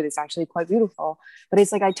came through, it's actually quite beautiful. But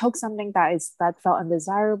it's like I took something that felt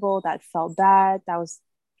undesirable, that felt bad, that was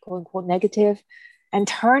quote unquote negative, and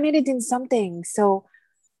turned it into something. So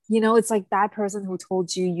it's like that person who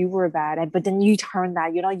told you you were bad, but then you turn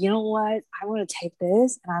that, you know what, I want to take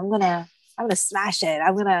this and I'm gonna smash it.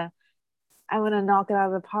 I'm gonna knock it out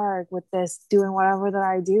of the park with this, doing whatever that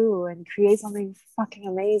I do, and create something fucking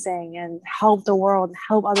amazing and help the world,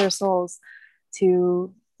 help other souls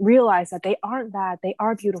to realize that they aren't bad, they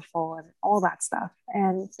are beautiful, and all that stuff.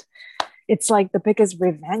 And it's like the biggest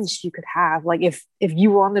revenge you could have. Like if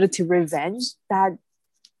you wanted to revenge that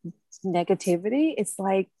negativity, it's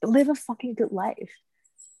like live a fucking good life.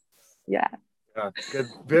 Yeah. Good,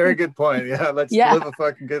 very good point. Yeah, let's live a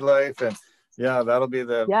fucking good life, and that'll be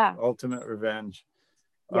the ultimate revenge.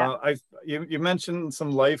 You mentioned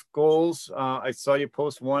some life goals. I saw you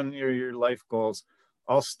post one your life goals.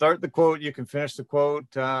 I'll start the quote. You can finish the quote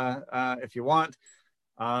if you want.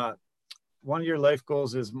 One of your life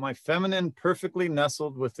goals is: my feminine perfectly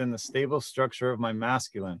nestled within the stable structure of my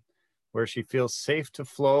masculine, where she feels safe to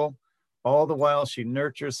flow, all the while she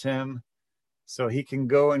nurtures him so he can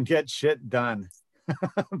go and get shit done.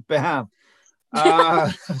 Bam.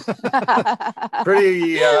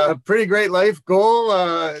 Pretty great life goal.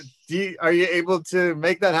 Are you able to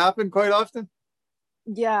make that happen quite often?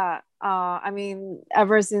 I mean,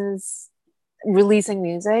 ever since releasing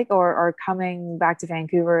music or coming back to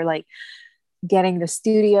Vancouver, like getting the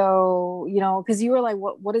studio, because you were like,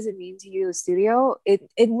 what does it mean to you, the studio?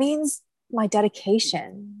 It means my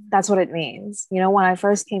dedication. That's what it means. When I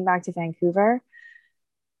first came back to Vancouver,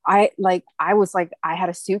 I had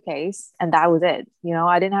a suitcase and that was it.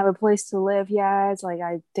 I didn't have a place to live yet. Like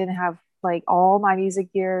I didn't have, like, all my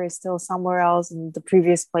music gear is still somewhere else in the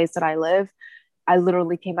previous place that I live. I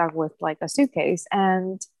literally came back with like a suitcase,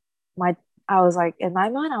 and I was like, in my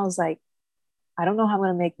mind, I was like, I don't know how I'm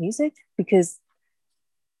going to make music, because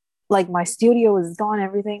like my studio is gone,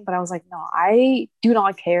 everything. But I was like, no, I do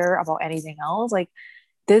not care about anything else. Like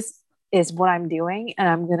this is what I'm doing, and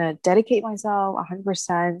I'm gonna dedicate myself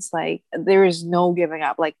 100%. Like there is no giving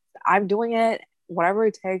up. Like I'm doing it, whatever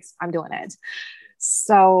it takes, I'm doing it.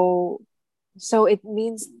 So it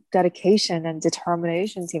means dedication and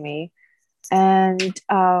determination to me. And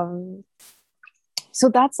so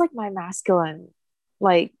that's like my masculine,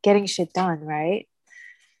 like getting shit done, right?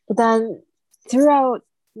 But then throughout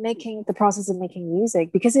making the process of making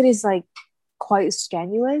music, because it is like quite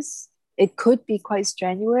strenuous, it could be quite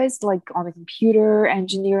strenuous, like on the computer,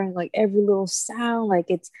 engineering like every little sound, like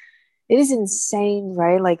it is insane,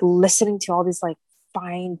 right? Like listening to all these like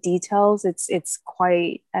fine details, it's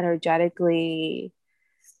quite energetically,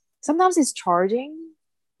 sometimes it's charging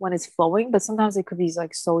when it's flowing, but sometimes it could be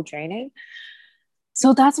like so draining.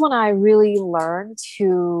 So that's when I really learned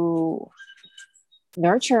to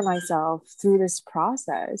nurture myself through this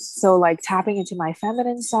process. So like tapping into my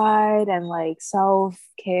feminine side and like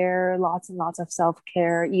self-care, lots and lots of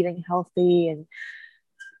self-care, eating healthy and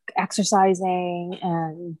exercising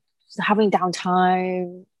and having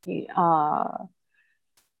downtime,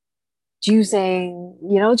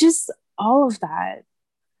 juicing, just all of that.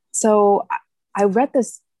 So I read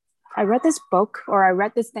this I read this book, or I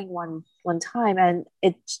read this thing one time, and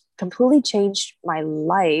it completely changed my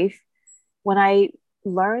life when I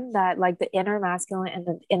learned that, like, the inner masculine and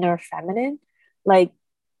the inner feminine, like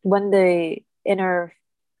when the inner,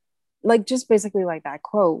 like, just basically like that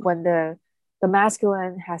quote, when the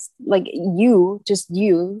masculine has, like, just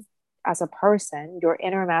you as a person, your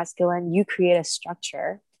inner masculine, you create a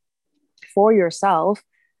structure for yourself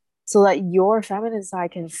so that your feminine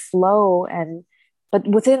side can flow, and but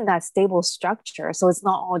within that stable structure, so it's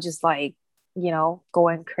not all just like,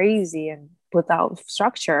 going crazy and without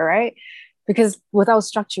structure, right? Because without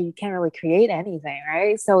structure you can't really create anything,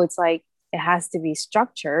 right? So it's like it has to be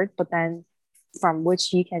structured, but then from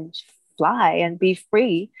which you can fly and be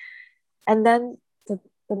free. And then the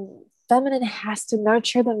feminine has to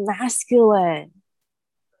nurture the masculine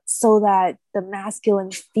so that the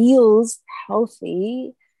masculine feels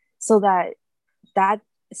healthy, so that that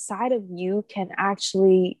side of you can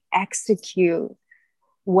actually execute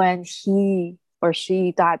when he or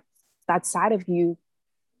she, that side of you,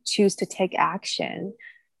 choose to take action,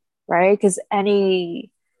 right? Because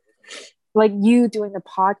any, like, you doing the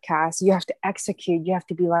podcast, you have to execute. You have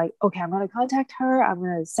to be like, okay, I'm going to contact her, I'm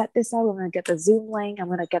going to set this up, I'm going to get the Zoom link, I'm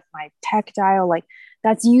going to get my tech dial. Like,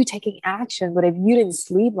 that's you taking action. But if you didn't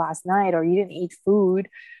sleep last night, or you didn't eat food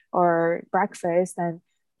or breakfast, and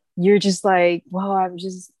you're just like, well, I'm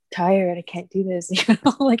just tired, I can't do this,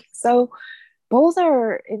 like, so both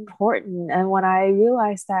are important. And when I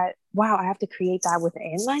realized that, wow, I have to create that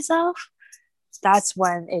within myself, that's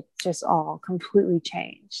when it just all completely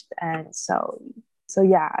changed. And so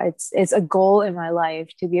yeah, it's a goal in my life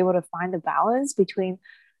to be able to find the balance between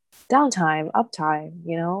downtime,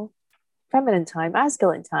 uptime, feminine time,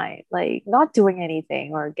 masculine time, like not doing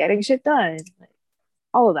anything or getting shit done, like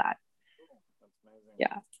all of that.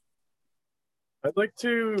 Yeah. I'd like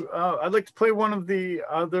to play one of the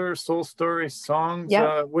other Soul Story songs.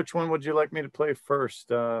 Yeah. Which one would you like me to play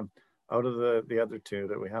first? Out of the other two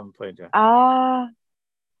that we haven't played yet. Well,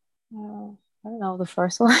 I don't know, the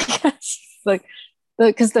first one, I guess. Like,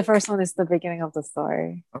 because the first one is the beginning of the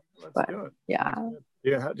story. Let's do it. Yeah.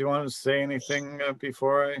 Do you want to say anything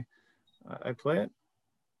before I play it?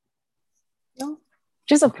 No,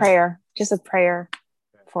 just a prayer. Just a prayer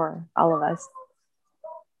for all of us.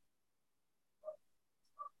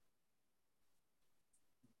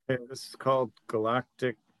 Okay, this is called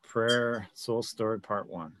Galactic Prayer Soul Story Part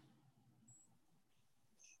 1.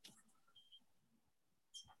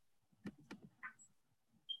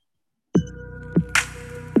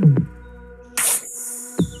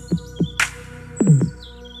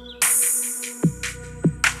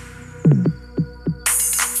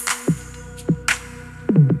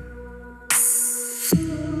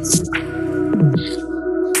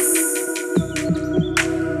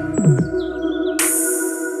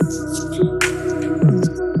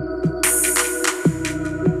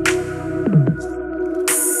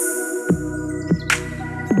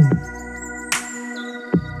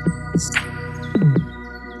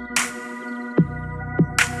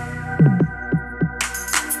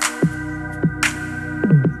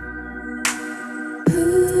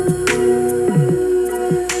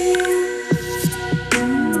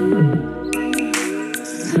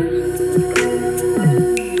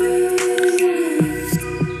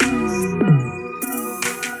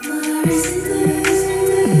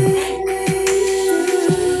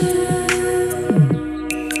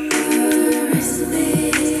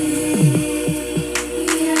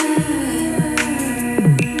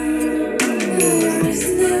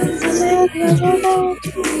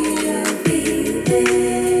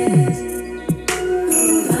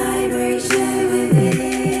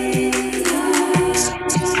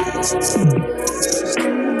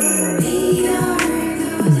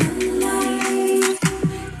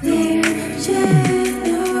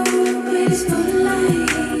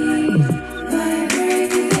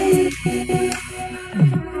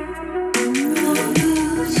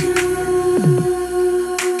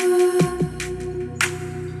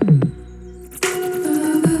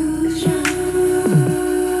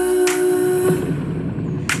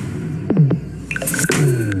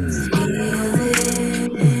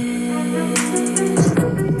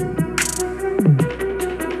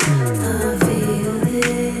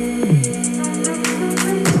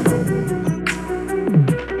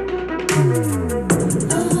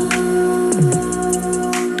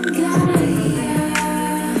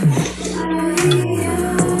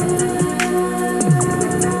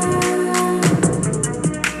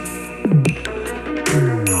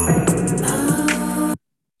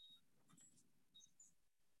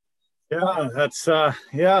 That's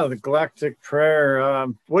yeah, the Galactic Prayer.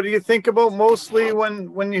 What do you think about mostly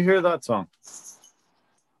when you hear that song?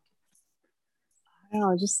 I don't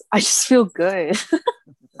know, I just feel good.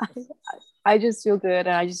 I, I just feel good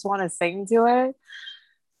and I just want to sing to it.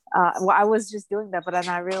 Well, I was just doing that, but then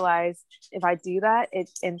I realized if I do that, it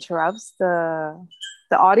interrupts the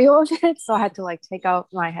audio of it. So I had to like take out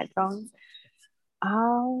my headphones. I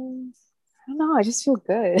don't know. I just feel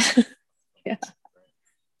good. Yeah.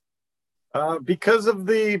 Because of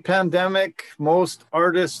the pandemic, most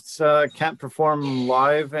artists can't perform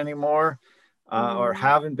live anymore, or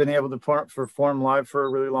haven't been able to perform live for a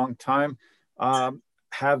really long time.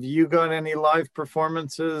 Have you got any live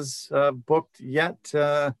performances booked yet,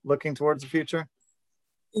 looking towards the future?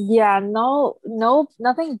 Yeah, no,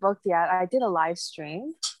 nothing booked yet. I did a live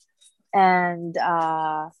stream and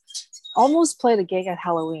almost played a gig at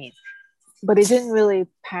Halloween, but it didn't really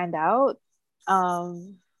pan out.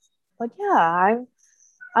 Um, but yeah,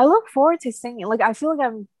 I look forward to singing. Like I feel like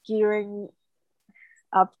I'm gearing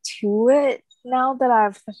up to it now that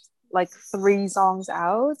I've like 3 songs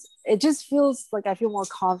out. It just feels like I feel more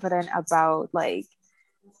confident about like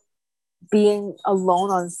being alone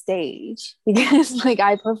on stage because like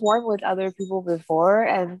I performed with other people before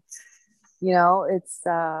and I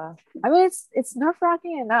mean it's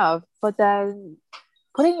nerve-wracking enough, but then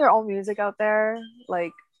putting your own music out there,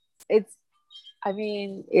 like it's I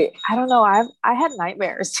don't know. I had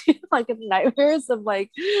nightmares, like nightmares of like,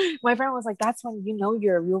 my friend was like, "That's when you know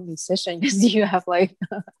you're a real musician because you have like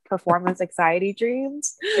performance anxiety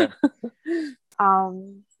dreams." Yeah.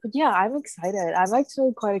 But yeah, I'm excited. I'm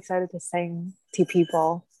actually quite excited to sing to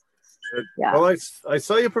people. Yeah. Well, I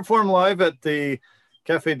saw you perform live at the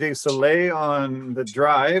Cafe du Soleil on the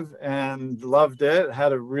Drive and loved it.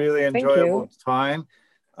 Had a really Thank enjoyable you. time.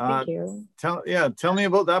 Thank you. Tell me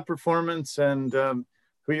about that performance and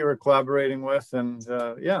who you were collaborating with. And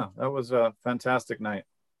yeah, that was a fantastic night.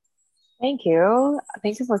 Thank you.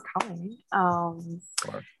 Thank you for coming.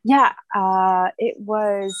 Sure. Yeah, it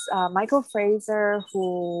was Michael Fraser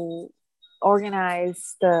who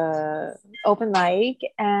organized the open mic,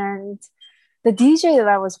 and the DJ that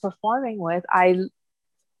I was performing with,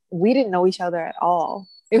 we didn't know each other at all.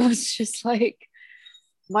 It was just like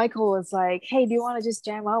Michael was like, "Hey, do you want to just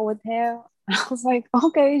jam out with him?" I was like,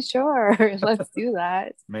 "Okay, sure, let's do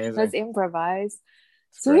that. Amazing. Let's improvise."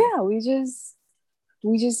 It's So great. yeah,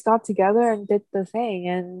 we just got together and did the thing,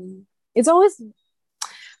 and it's always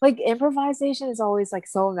like improvisation is always like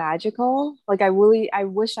so magical. Like I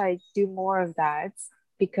wish I do more of that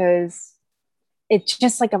because it's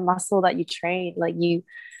just like a muscle that you train. Like you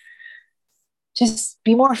just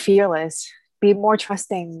be more fearless, be more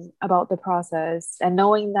trusting about the process, and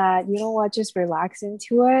knowing that you know what, just relax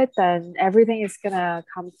into it, then everything is gonna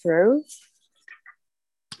come through.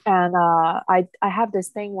 And I have this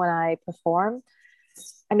thing when I perform.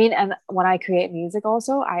 I mean, and when I create music,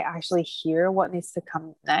 also, I actually hear what needs to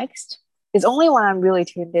come next. It's only when I'm really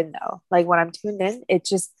tuned in, though. Like when I'm tuned in, it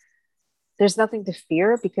just there's nothing to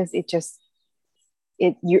fear because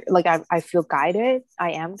you like I feel guided.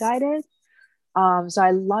 I am guided. So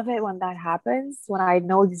I love it when that happens, when I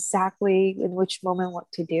know exactly in which moment what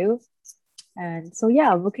to do. And so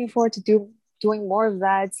yeah, I'm looking forward to doing more of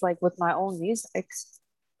that, like with my own music.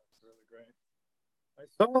 Really great. I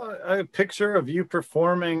saw a picture of you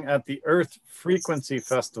performing at the Earth Frequency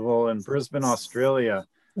Festival in Brisbane, Australia.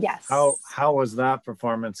 Yes. How was that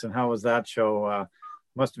performance and how was that show?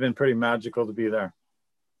 Must have been pretty magical to be there.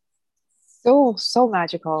 So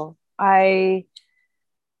magical.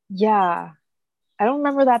 Yeah, I don't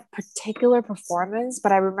remember that particular performance,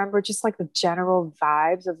 but I remember just like the general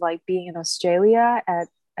vibes of like being in Australia at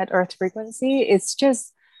Earth Frequency. It's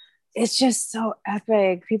just so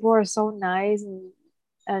epic. People are so nice,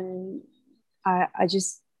 and I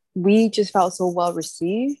just we just felt so well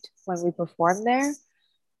received when we performed there.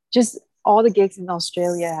 Just all the gigs in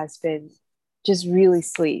Australia has been just really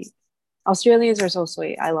sweet. Australians are so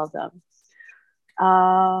sweet. I love them.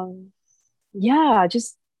 Yeah,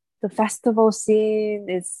 just the festival scene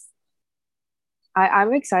is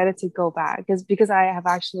I'm excited to go back because I have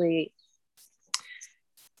actually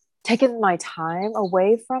taken my time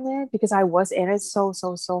away from it because I was in it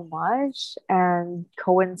so much, and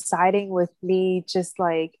coinciding with me just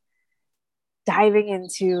like diving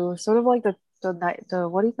into sort of like the night, the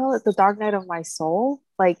what do you call it, the dark night of my soul,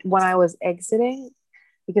 like when I was exiting,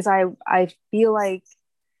 because I feel like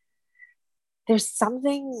there's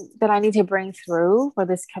something that I need to bring through for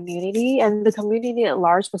this community, and the community at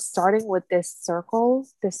large was starting with this circle,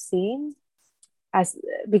 this scene, as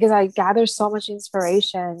because I gathered so much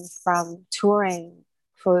inspiration from touring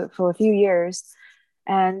for a few years,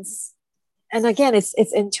 and and again, it's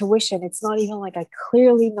intuition. It's not even like I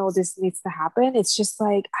clearly know this needs to happen. It's just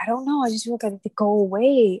like, I don't know, I just feel like I need to go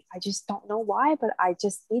away. I just don't know why, but I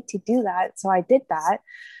just need to do that. So I did that.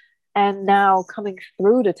 And now coming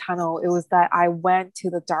through the tunnel, it was that I went to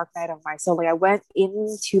the dark night of my soul. Like I went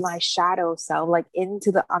into my shadow self, like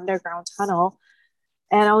into the underground tunnel.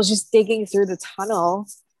 And I was just digging through the tunnel,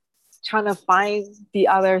 trying to find the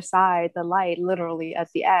other side, the light, literally at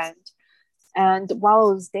the end. And while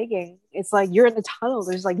I was digging, it's like you're in the tunnel.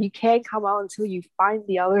 There's like, you can't come out until you find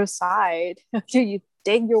the other side, until you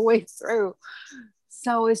dig your way through.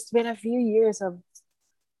 So it's been a few years of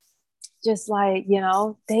just like,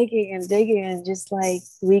 digging and digging and just like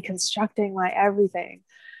reconstructing my everything.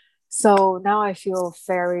 So now I feel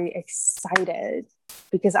very excited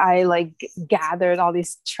because I like gathered all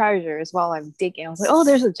these treasures while I'm digging. I was like, oh,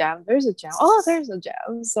 there's a gem, there's a gem, oh, there's a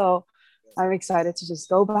gem. So I'm excited to just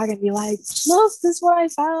go back and be like, look, this is what I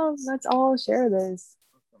found. Let's all share this.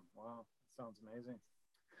 Wow, sounds amazing.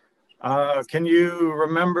 Can you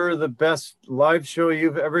remember the best live show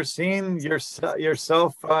you've ever seen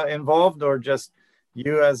yourself involved, or just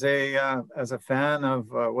you as a fan of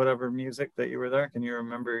whatever music that you were there? Can you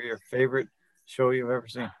remember your favorite show you've ever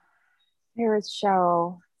seen? Favorite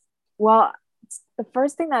show. Well, the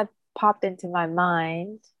first thing that popped into my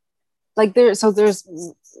mind, like there's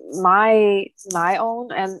my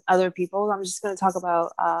own and other people. I'm just gonna talk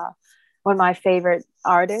about one of my favorite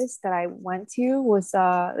artists that I went to was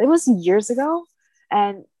it was years ago,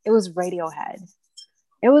 and it was Radiohead.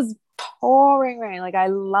 It was pouring rain. Like I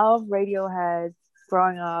love Radiohead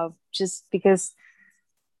growing up just because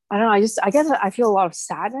I don't know, I guess I feel a lot of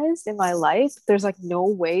sadness in my life. There's like no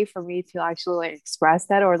way for me to actually like express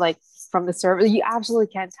that, or like from the surface, you absolutely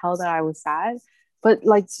can't tell that I was sad. But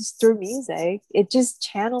like just through music, it just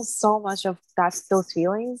channels so much of those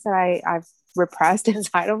feelings that I've repressed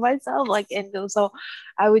inside of myself. Like so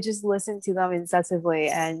I would just listen to them incessantly.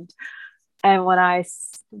 And when I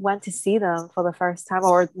went to see them for the first time,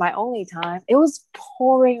 or my only time, it was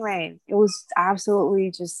pouring rain. It was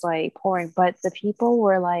absolutely just like pouring. But the people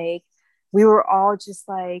were like, we were all just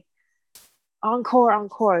like, encore,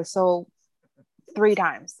 encore. So 3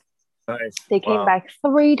 times. Nice. They came Wow. back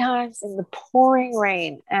 3 times in the pouring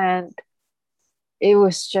rain. And it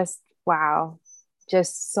was just, wow,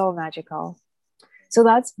 just so magical. So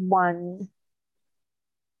that's one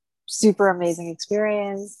super amazing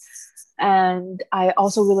experience. And I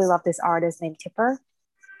also really love this artist named Tipper.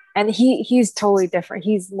 And he's totally different.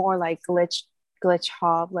 He's more like glitch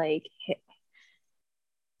hop, like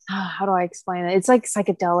how do I explain it? It's like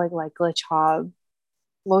psychedelic, like glitch hop.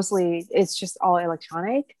 Mostly it's just all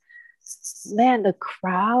electronic. Man, the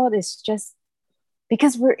crowd is just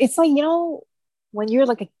because it's like, when you're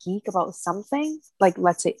like a geek about something, like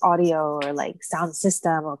let's say audio or like sound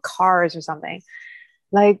system or cars or something,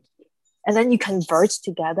 like, and then you converge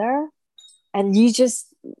together and each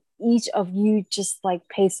of you just like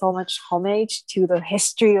pay so much homage to the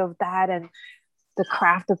history of that and the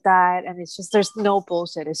craft of that. And it's just, there's no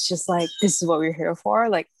bullshit. It's just like, this is what we're here for.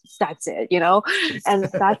 Like, that's it, And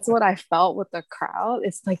that's what I felt with the crowd.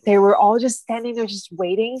 It's like, they were all just standing there, just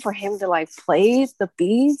waiting for him to like play the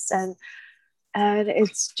beats. And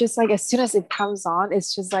it's just like, as soon as it comes on,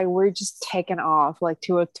 it's just like, we're just taken off like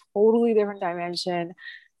to a totally different dimension.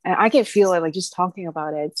 And I can feel it like just talking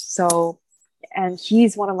about it. So, and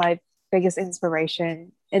he's one of my biggest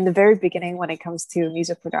inspiration in the very beginning when it comes to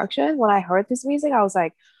music production. When I heard this music, I was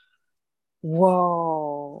like,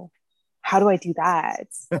 whoa, how do I do that?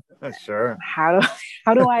 Sure. How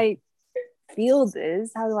do I feel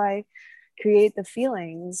this? How do I create the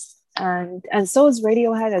feelings? And so is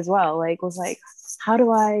Radiohead as well. Like, was like, how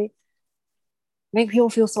do I make people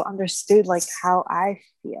feel so understood, like how I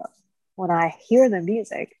feel when I hear the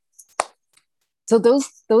music? So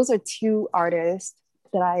those are two artists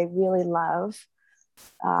that I really love.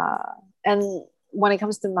 And when it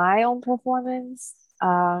comes to my own performance,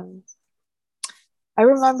 I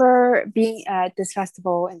remember being at this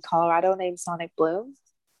festival in Colorado named Sonic Bloom,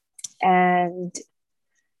 and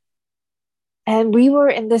we were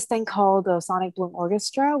in this thing called the Sonic Bloom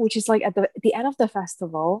Orchestra, which is like at the end of the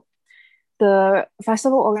festival, the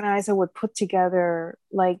festival organizer would put together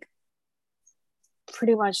like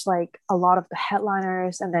pretty much like a lot of the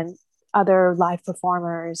headliners and then other live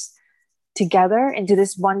performers together into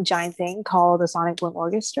this one giant thing called the Sonic Bloom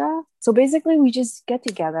Orchestra. So basically we just get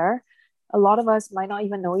together. A lot of us might not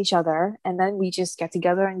even know each other, and then we just get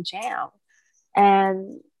together and jam.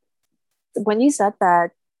 And when you said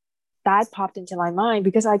that, that popped into my mind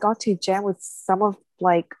because I got to jam with some of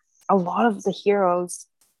like a lot of the heroes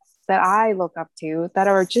that I look up to that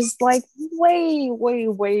are just like way, way,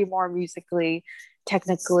 way more musically,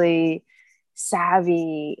 technically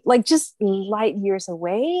savvy, like just light years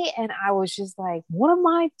away. And I was just like, what am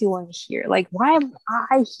I doing here? Like, why am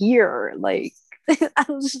I here? Like, I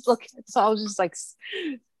was just looking, so I was just like,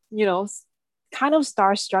 you know, kind of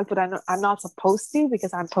starstruck, but I'm not supposed to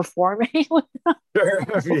because I'm performing. Sure.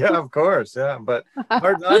 Yeah, of course. Yeah, but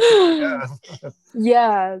hard not to. Yeah.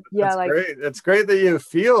 Yeah, That's like great. It's great that you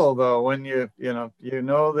feel though when you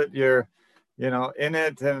know that you're in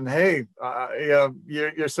it, and hey,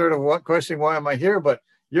 you're sort of what questioning why am I here, but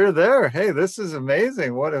you're there. Hey, this is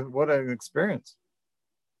amazing. What an experience.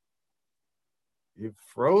 You've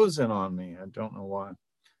frozen on me. I don't know why.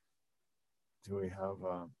 Do we have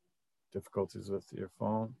difficulties with your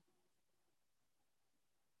phone?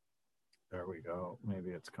 There we go.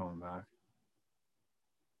 Maybe it's coming back.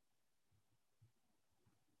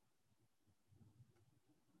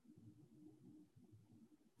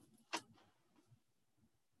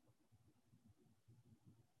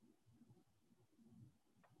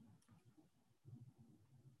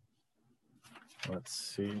 Let's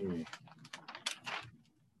see.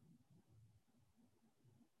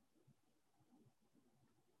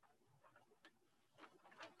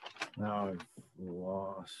 Now I've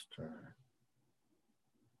lost her.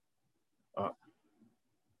 Oh.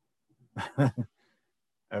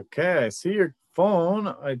 Okay, I see your phone.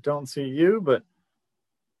 I don't see you, but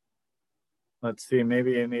let's see.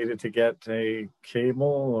 Maybe you needed to get a cable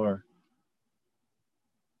or.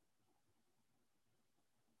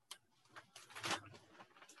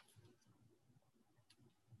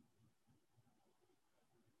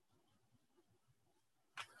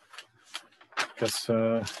 Guess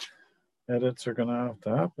edits are gonna have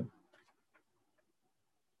to happen.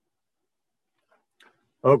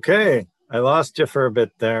 Okay, I lost you for a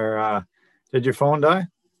bit there. Did your phone die?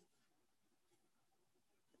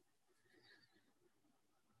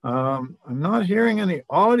 I'm not hearing any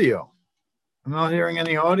audio. I'm not hearing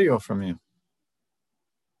any audio from you.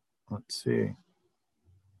 Let's see.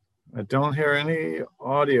 I don't hear any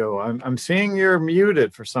audio. I'm seeing you're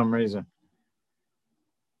muted for some reason.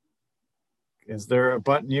 Is there a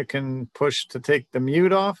button you can push to take the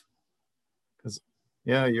mute off? Because,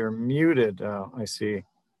 yeah, you're muted. I see.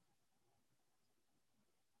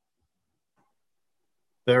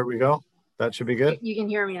 There we go. That should be good. you can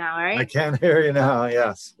hear me now, right? I can hear you now.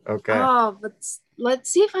 Yes. Okay. Oh, but let's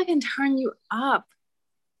see if I can turn you up.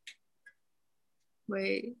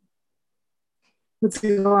 Wait. What's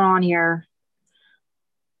going on here?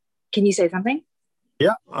 Can you say something?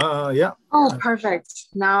 Yeah. Yeah. Oh, perfect.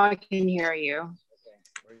 Now I can hear you.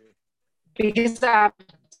 Because I have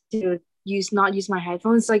to not use my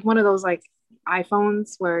headphones. It's like one of those like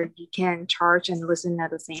iPhones where you can charge and listen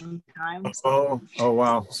at the same time. So, oh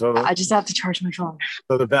wow. So I just have to charge my phone.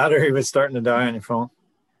 So the battery was starting to die on your phone?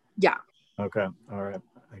 Yeah. Okay. All right.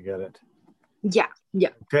 I get it. Yeah. Yeah.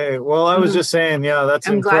 Okay. Well, I was just saying, yeah, that's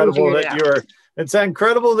incredible that it's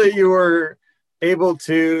incredible that you were able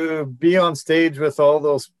to be on stage with all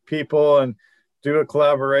those people and do a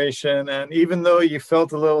collaboration. And even though you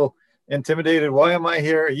felt a little intimidated, why am I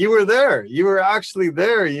here? You were there. You were actually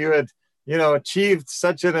there. You had, achieved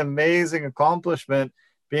such an amazing accomplishment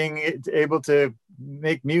being able to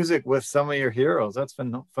make music with some of your heroes. That's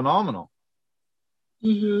been phenomenal.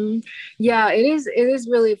 Mm-hmm. Yeah, it is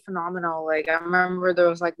really phenomenal. Like I remember there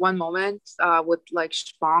was like one moment with like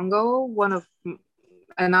Spongo,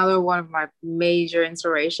 another one of my major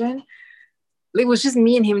inspiration. It was just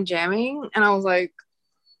me and him jamming, and I was like,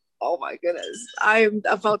 oh my goodness, I'm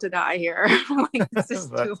about to die here. Like this is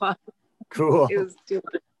too much. Cool. It was too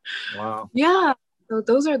much. Wow. Yeah. So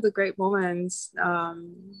those are the great moments.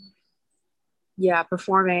 Yeah,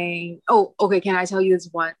 performing. Oh, okay. Can I tell you this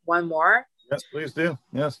one more? Yes, please do.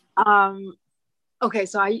 Yes. Okay,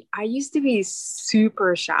 so I used to be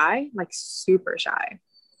super shy, like super shy.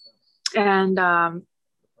 And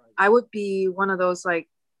I would be one of those like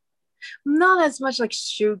not as much like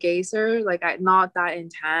shoegazer, like not that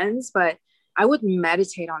intense, but I would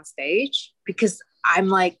meditate on stage because I'm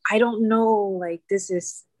like, I don't know, like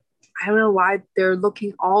I don't know why they're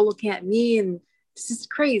all looking at me, and this is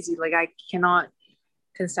crazy. Like I cannot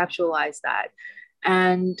conceptualize that.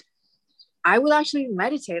 And I would actually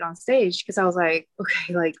meditate on stage because I was like,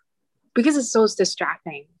 okay, like, because it's so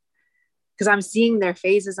distracting. Because I'm seeing their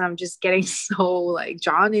faces, I'm just getting so like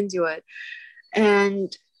drawn into it.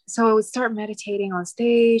 And so I would start meditating on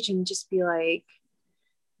stage and just be like,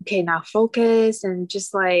 okay, now focus and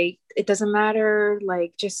just like, it doesn't matter.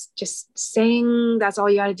 Like, just sing. That's all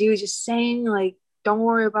you got to do is just sing. Like, don't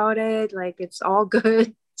worry about it. Like, it's all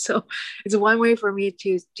good. So it's one way for me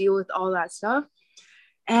to deal with all that stuff.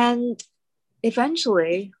 And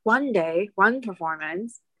eventually, one day, one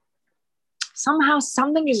performance, somehow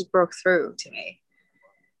something just broke through to me.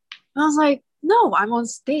 And I was like, no, I'm on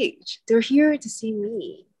stage. They're here to see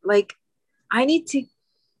me. Like, I need to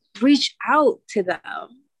reach out to them.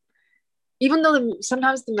 Even though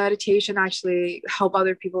sometimes the meditation actually help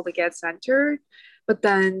other people to get centered, but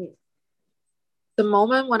then the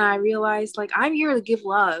moment when I realized, like, I'm here to give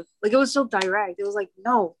love, like, it was so direct. It was like,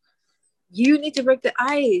 no, you need to break the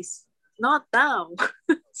ice, not them.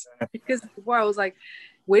 Because before I was like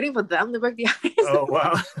waiting for them to break the ice. Oh,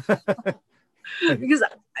 wow. Because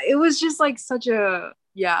it was just like such a,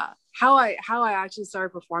 yeah, how I actually started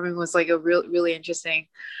performing was like a really interesting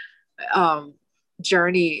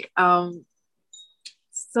journey.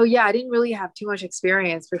 So yeah, I didn't really have too much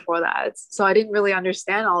experience before that, so I didn't really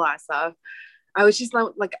understand all that stuff. I was just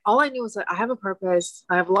like all I knew was that I have a purpose,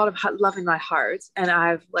 I have a lot of love in my heart, and I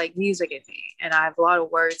have like music in me, and I have a lot of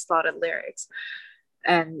words, a lot of lyrics,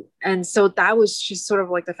 and so that was just sort of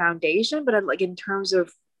like the foundation. But like in terms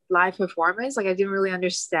of live performance, like I didn't really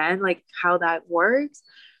understand like how that works.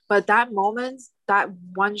 But that moment, that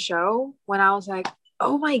one show, when I was like,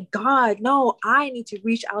 oh my god, no, I need to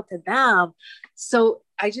reach out to them. So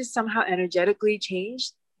I just somehow energetically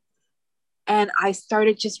changed, and I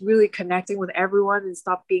started just really connecting with everyone and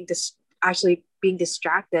stopped being actually being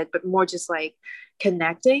distracted, but more just like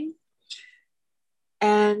connecting.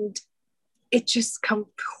 And it just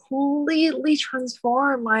completely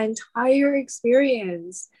transformed my entire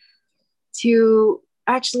experience to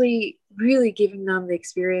actually really giving them the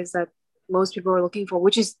experience that most people are looking for,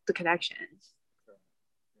 which is the connection.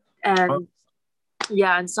 And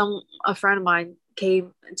yeah, and a friend of mine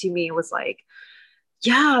came to me and was like,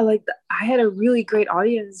 yeah, like I had a really great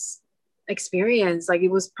audience experience. Like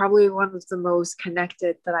it was probably one of the most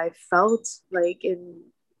connected that I felt like in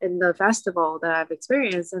the festival that I've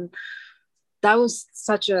experienced. And that was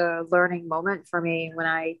such a learning moment for me when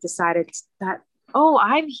I decided that, oh,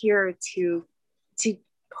 I'm here to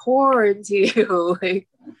pour into you, like,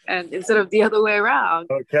 and instead of the other way around.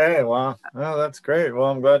 Okay, wow. Oh, that's great. Well,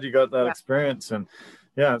 I'm glad you got that Yeah. experience. And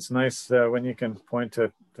yeah, it's nice when you can point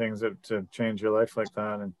to things that to change your life like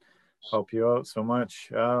that and help you out so much.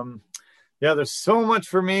 Yeah, there's so much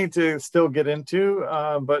for me to still get into.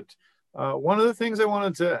 But one of the things I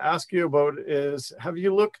wanted to ask you about is, have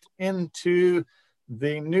you looked into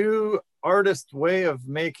the new artist way of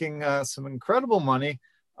making some incredible money,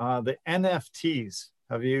 the NFTs?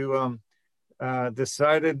 Have you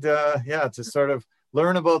decided, yeah, to sort of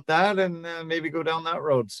learn about that and maybe go down that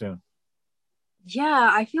road soon? Yeah,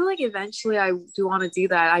 I feel like eventually I do want to do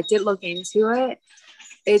that. I did look into it.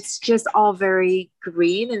 It's just all very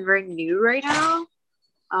green and very new right now.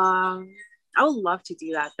 I would love to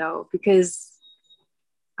do that though, because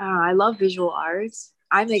I don't know, I love visual arts.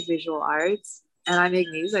 I make visual arts and I make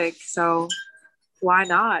music. So why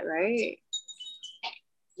not, right?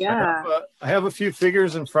 Yeah. I have a few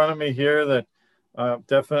figures in front of me here that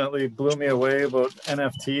definitely blew me away about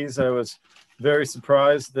NFTs. I was very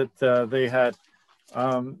surprised that they had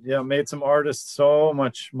yeah, made some artists so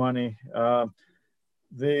much money.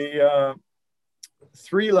 The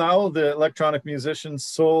Three Lau, the electronic musician,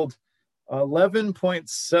 sold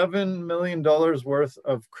 $11.7 million worth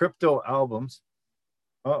of crypto albums.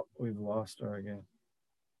 Oh, we've lost her again.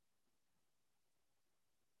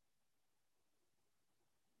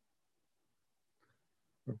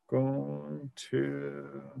 We're going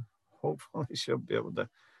to, hopefully she'll be able to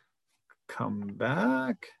come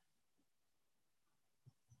back.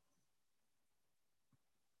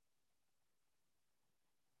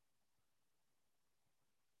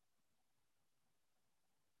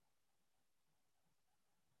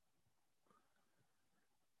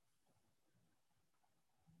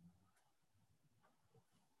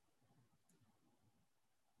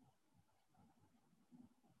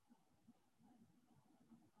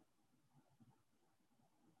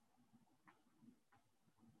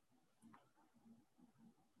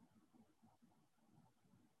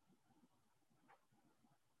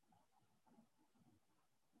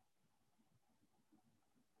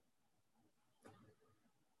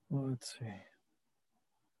 Let's see.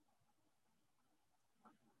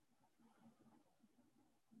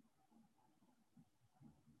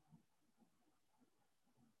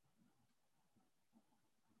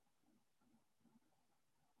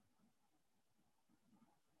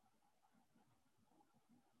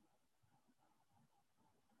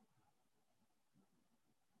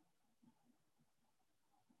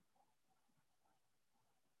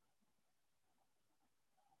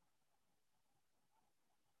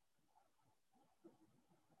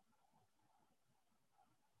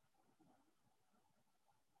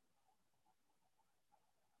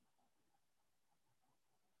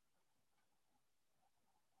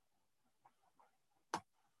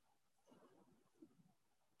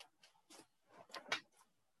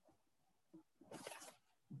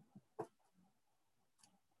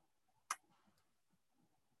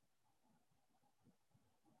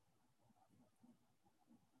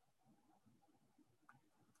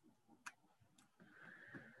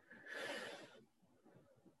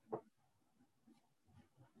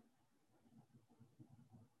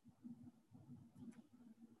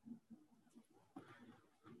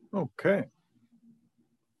 Okay.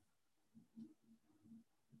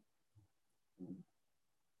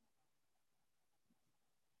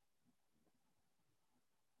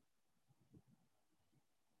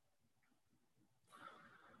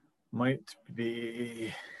 Might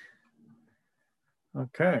be,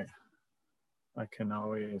 okay. I can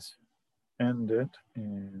always end it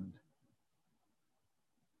and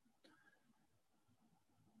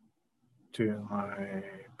to my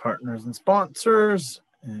partners and sponsors,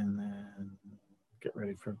 and then get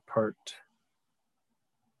ready for part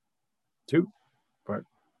 2. Part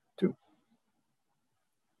 2.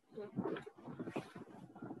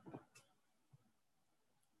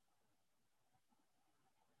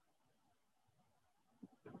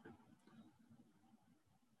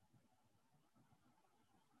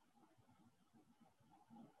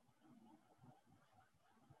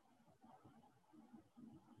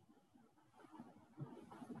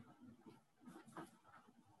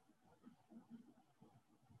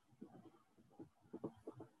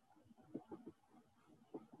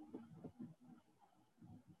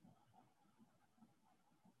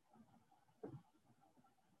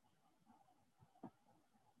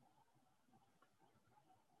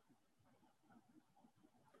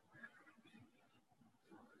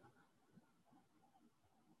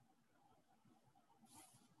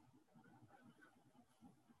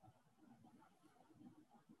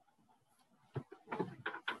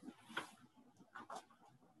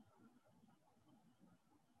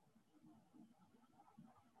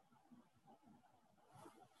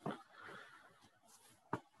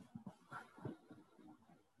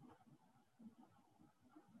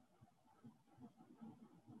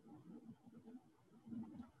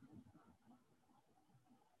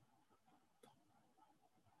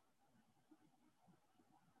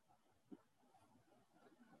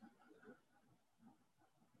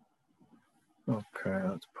 Okay,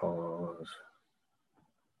 let's pause.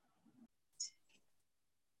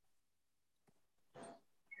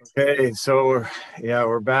 Okay, so yeah,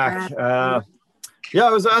 we're back. Yeah,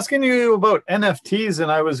 I was asking you about NFTs, and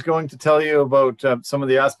I was going to tell you about some of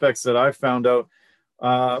the aspects that I found out.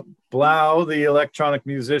 Blau, the electronic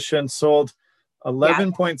musician, sold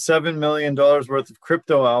 $11.7 million worth of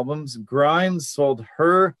crypto albums. Grimes sold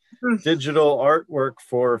her digital artwork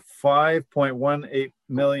for $5.18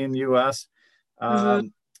 million US.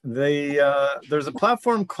 There's a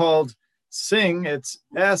platform called Sing. It's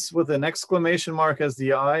S with an exclamation mark as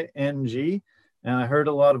the ING. And I heard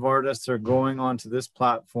a lot of artists are going onto this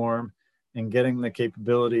platform and getting the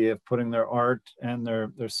capability of putting their art and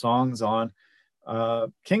their songs on.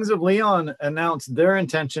 Kings of Leon announced their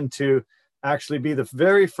intention to actually be the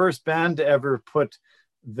very first band to ever put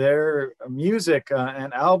their music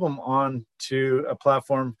and album on to a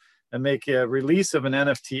platform and make a release of an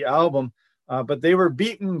NFT album. But they were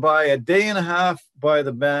beaten by a day and a half by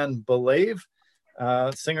the band Believe,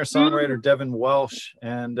 singer-songwriter Devin Welsh.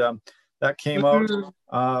 And that came out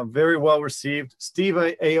very well received. Steve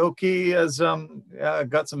Aoki has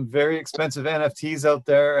got some very expensive NFTs out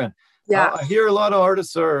there. And I hear a lot of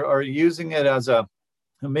artists are using it as an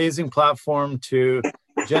amazing platform to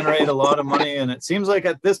generate a lot of money. And it seems like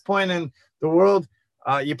at this point in the world,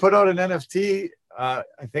 you put out an NFT, I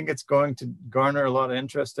think it's going to garner a lot of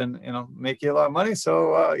interest and make you a lot of money.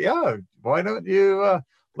 So yeah, why don't you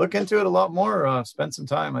look into it a lot more? Spend some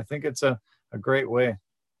time. I think it's a great way.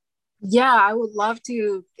 Yeah, I would love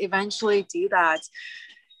to eventually do that.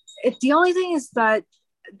 The only thing is that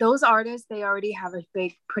those artists, they already have a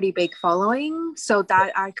pretty big following, so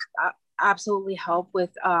that I absolutely help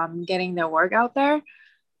with getting their work out there.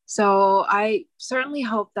 So I certainly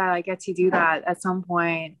hope that I get to do that at some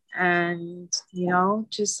point, and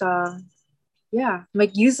just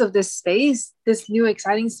make use of this space, this new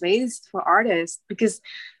exciting space for artists, because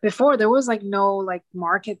before there was no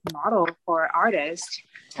market model for artists.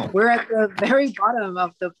 We're at the very bottom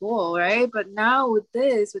of the pool, right? But now with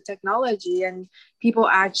technology and people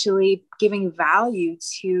actually giving value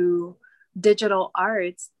to digital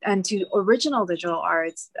arts and to original digital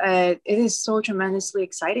arts, it is so tremendously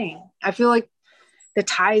exciting. I feel like the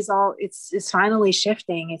tide it's finally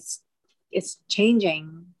shifting. It's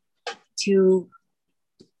changing to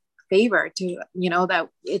favor, to that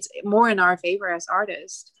it's more in our favor as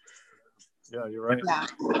artists. Yeah, you're right. Yeah.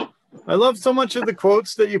 I love so much of the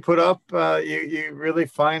quotes that you put up. You really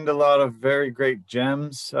find a lot of very great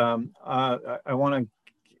gems. I want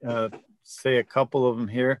to say a couple of them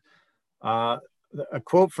here. A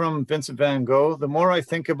quote from Vincent van Gogh: "The more I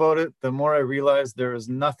think about it, the more I realize there is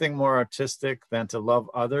nothing more artistic than to love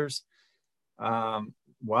others."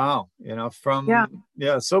 Wow.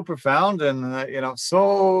 Yeah, So profound and,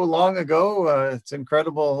 so long ago. It's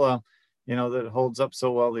incredible, that it holds up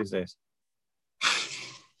so well these days.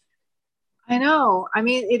 I know. I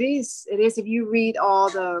mean, it is. If you read all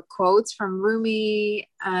the quotes from Rumi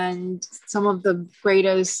and some of the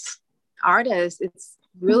greatest artists, it's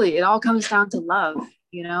really, it all comes down to love.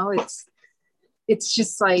 It's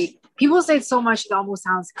just like people say so much, it almost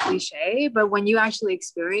sounds cliche, but when you actually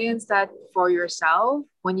experience that for yourself,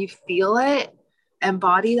 when you feel it,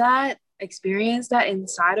 embody that, experience that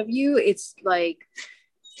inside of you, it's like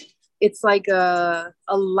a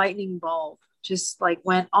lightning bulb just like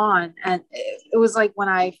went on. And it was like when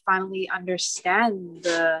I finally understand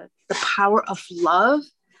the power of love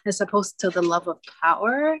as opposed to the love of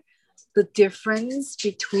power, the difference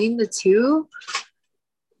between the two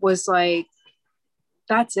was like,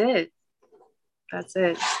 that's it. That's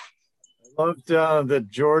it. I loved the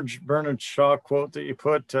George Bernard Shaw quote that you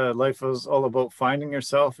put, life is all about finding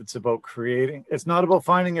yourself. It's about creating. It's not about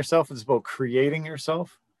finding yourself. It's about creating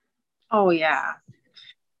yourself. Oh yeah,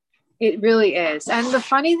 it really is. And the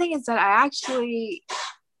funny thing is that I actually,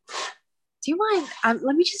 do you mind?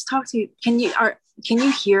 Let me just talk to you. Can you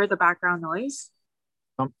hear the background noise?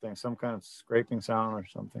 Some kind of scraping sound or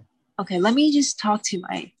something. Okay, let me just talk to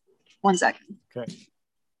my 1 second. Okay.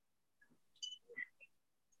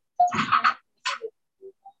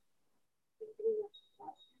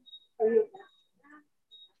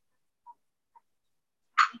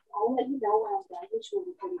 I'll let you know when I'm done, which will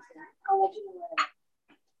be pretty soon. I'll let you know when I'm done.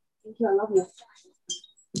 Thank you. I love you.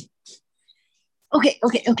 Okay.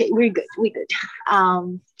 We're good.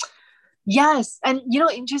 Yes. And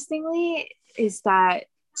interestingly is that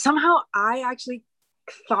somehow I actually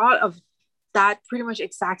thought of that pretty much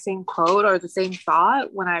exact same quote or the same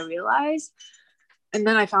thought when I realized, and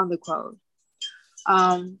then I found the quote.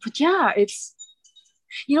 But yeah, it's,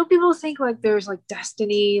 people think like there's like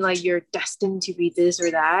destiny, like you're destined to be this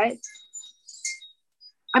or that.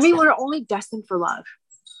 I mean, we're only destined for love.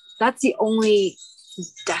 That's the only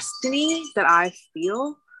destiny that I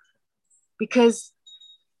feel, because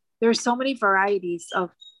there's so many varieties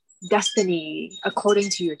of destiny according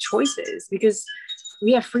to your choices, because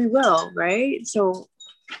we have free will, right? So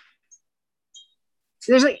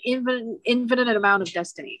there's like infinite amount of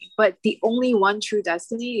destiny, but the only one true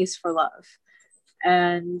destiny is for love.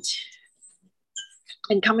 And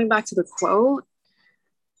coming back to the quote,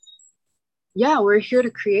 yeah, we're here to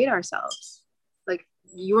create ourselves. Like,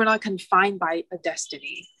 you are not confined by a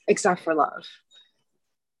destiny except for love.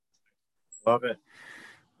 Love it.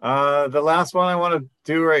 The last one I want to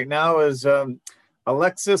do right now is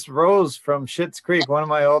Alexis Rose from Schitt's Creek, one of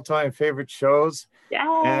my all-time favorite shows.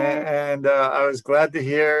 Yeah. And I was glad to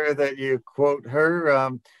hear that you quote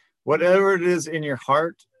her. Whatever it is in your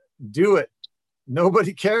heart, do it.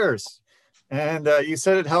 Nobody cares. And you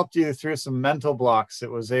said it helped you through some mental blocks.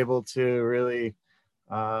 It was able to really,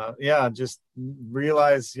 just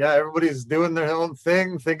realize, everybody's doing their own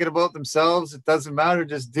thing, thinking about themselves. It doesn't matter.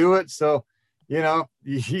 Just do it. So,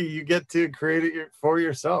 you get to create it for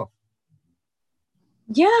yourself.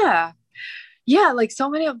 Yeah. Like so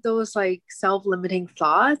many of those like self-limiting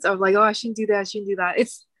thoughts of like, oh, I shouldn't do that, I shouldn't do that.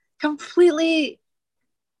 It's completely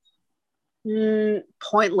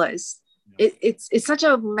pointless. It's such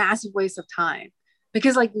a massive waste of time,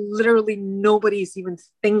 because like literally nobody's even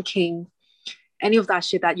thinking any of that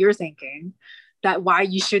shit that you're thinking, that why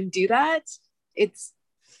you shouldn't do that. It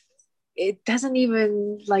doesn't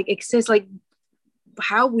even like exist. Like,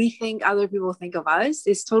 how we think other people think of us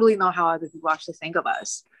is totally not how other people actually think of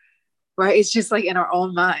us, right? It's just like in our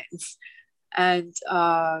own minds. And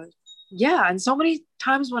and so many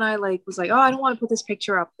times when I like was like, oh, I don't want to put this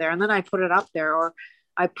picture up there, and then I put it up there, or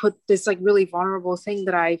I put this like really vulnerable thing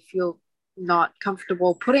that I feel not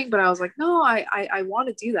comfortable putting, but I was like, no, I want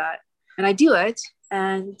to do that, and I do it,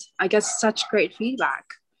 and I get such great feedback.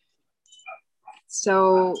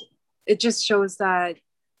 So it just shows that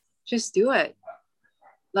just do it.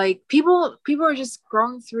 Like people are just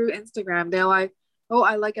scrolling through Instagram. They're like, oh,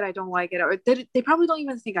 I like it, I don't like it. Or they probably don't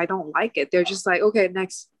even think I don't like it. They're just like, okay,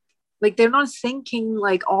 next. Like, they're not thinking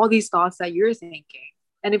like all these thoughts that you're thinking.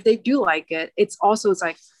 And if they do like it, it's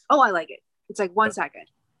like, oh, I like it. It's like 1 second,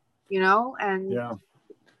 and yeah.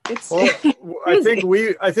 It's well, I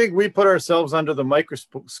think we put ourselves under the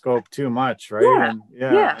microscope too much, right?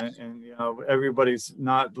 Yeah. And everybody's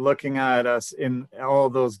not looking at us in all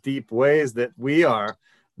those deep ways that we are.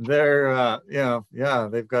 They're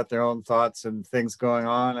they've got their own thoughts and things going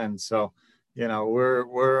on, and so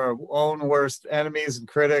we're our own worst enemies and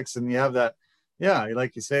critics. And you have that,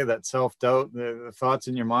 like you say, that self-doubt, the thoughts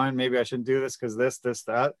in your mind, maybe I shouldn't do this because this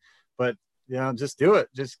that. But just do it.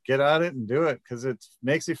 Just get at it and do it, because it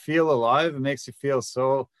makes you feel alive. It makes you feel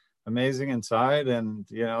so amazing inside, and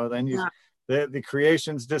then the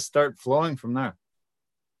creations just start flowing from there.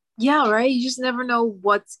 Yeah, right. You just never know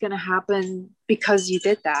what's gonna happen because you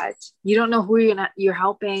did that. You don't know who you're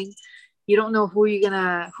helping. You don't know who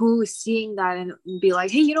is seeing that and be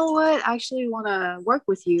like, hey, you know what? I actually want to work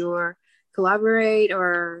with you or collaborate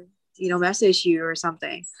or message you or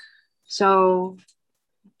something. So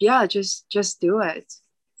yeah, just do it.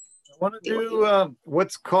 I want to do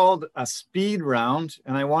what's called a speed round,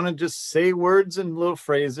 and I want to just say words and little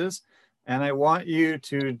phrases, and I want you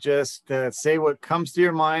to just say what comes to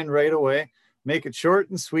your mind right away. Make it short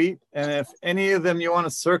and sweet, and if any of them you want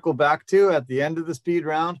to circle back to at the end of the speed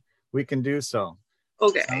round, we can do so.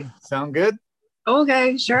 Okay. Sound good?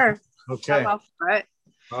 Okay, sure. Okay.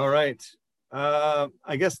 All right.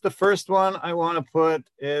 I guess the first one I want to put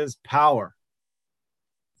is power.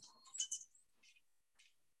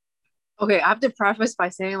 Okay, I have to preface by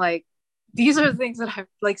saying, like, these are the things that I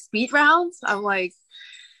like. Speed rounds, I'm like,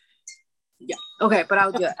 yeah, okay, but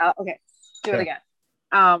I'll do it. Do it again.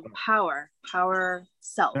 Power,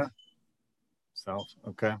 self. Yeah. Self,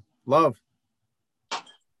 okay. Love.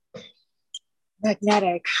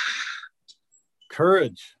 Magnetic.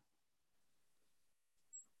 Courage.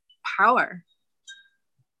 Power.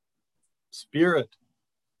 Spirit.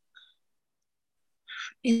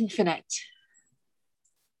 Infinite.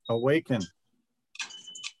 Awaken.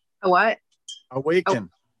 A what? Awaken.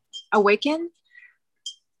 Awaken.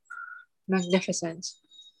 Magnificent.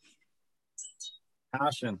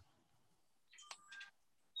 Passion.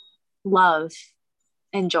 Love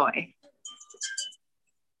and joy.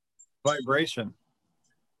 Vibration.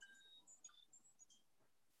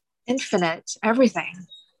 Infinite. Everything.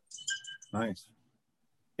 Nice.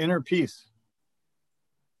 Inner peace.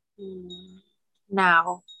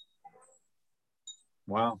 Now.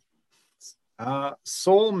 Wow.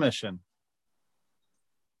 Soul mission.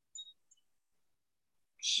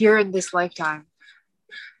 Here in this lifetime.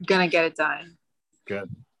 I'm gonna get it done. Good.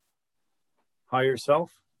 Higher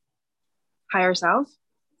self. Higher self.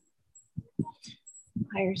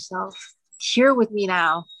 Higher self. Here with me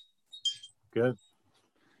now. Good.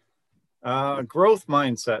 Growth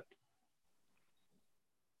mindset.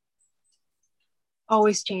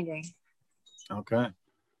 Always changing. Okay.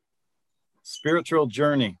 Spiritual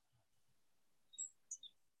journey.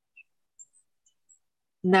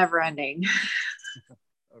 Never ending.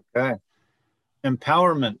 Okay.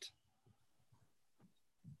 Empowerment.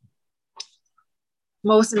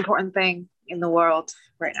 Most important thing in the world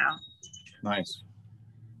right now. Nice.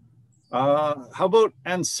 How about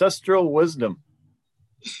ancestral wisdom?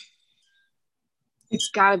 It's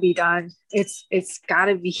got to be done. It's got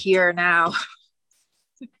to be here now.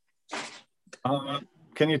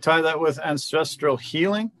 Can you tie that with ancestral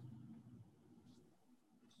healing?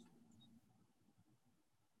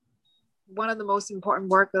 One of the most important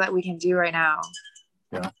work that we can do right now.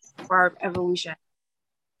 Yeah. For our evolution.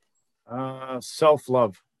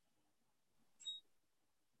 Self-love.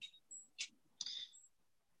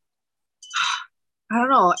 I don't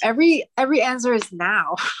know. Every answer is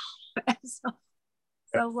now.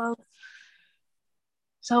 Self-love.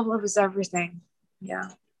 Self-love is everything. Yeah.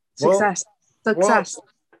 Success.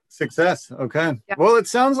 Success. Okay. Yeah. Well, it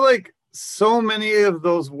sounds like so many of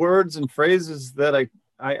those words and phrases that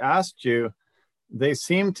I asked you, they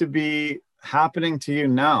seem to be happening to you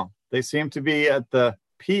now. They seem to be at the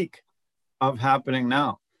peak of happening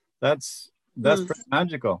now. That's pretty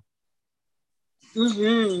magical.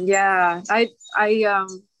 Mm-hmm. Yeah. I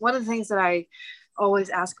one of the things that I always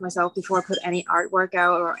ask myself before I put any artwork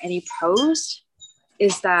out or any post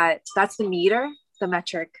is that's the meter, the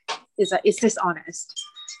metric. Is this honest?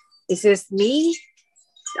 Is this me?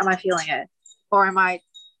 Am I feeling it? Or am I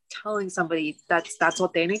telling somebody that's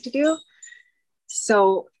what they need to do?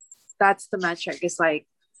 So that's the metric. It's like,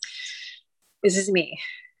 is this me?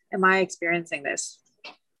 Am I experiencing this?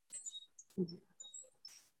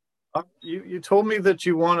 You told me that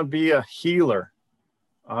you want to be a healer.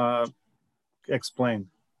 Explain.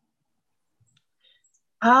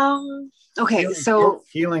 Okay,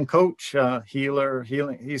 healing coach, healer,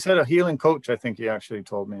 healing. You said a healing coach. I think you actually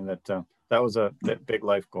told me that was a big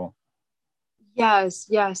life goal. Yes.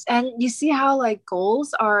 And you see how like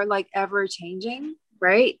goals are like ever changing,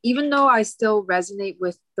 right? Even though I still resonate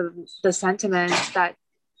with the sentiment that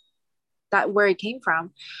where it came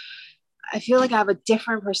from, I feel like I have a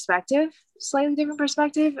different perspective, slightly different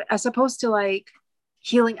perspective, as opposed to like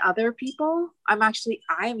healing other people. I'm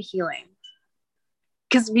healing.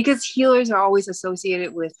 Because healers are always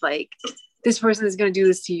associated with like, this person is going to do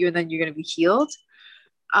this to you and then you're going to be healed.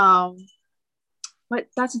 But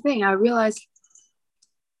that's the thing. I realized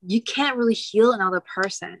you can't really heal another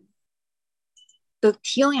person. The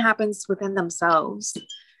healing happens within themselves,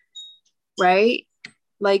 right?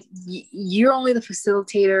 Like you're only the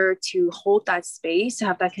facilitator to hold that space, to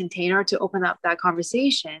have that container, to open up that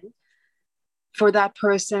conversation for that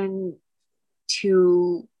person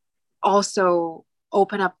to also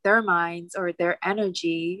open up their minds or their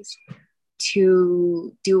energies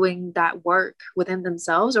to doing that work within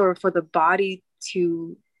themselves, or for the body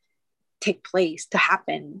to take place, to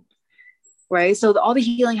happen, right? So all the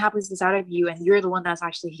healing happens inside of you, and you're the one that's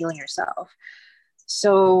actually healing yourself.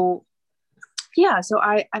 So yeah, so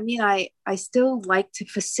I still like to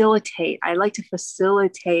facilitate. I like to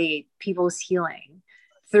facilitate people's healing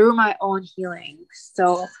through my own healing.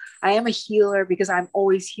 So I am a healer because I'm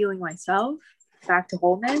always healing myself back to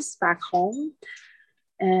wholeness, back home.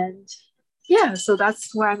 And yeah, so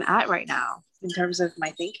that's where I'm at right now in terms of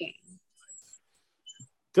my thinking.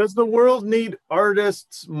 Does the world need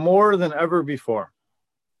artists more than ever before?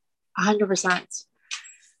 100%.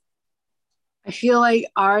 I feel like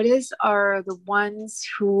artists are the ones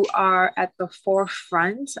who are at the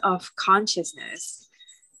forefront of consciousness.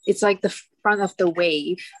 It's like the front of the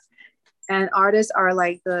wave. And artists are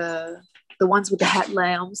like the ones with the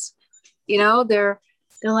headlamps. You know, they're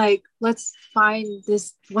like, let's find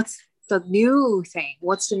this, what's the new thing?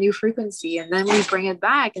 What's the new frequency? And then we bring it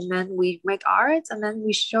back, and then we make art, and then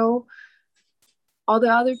we show all the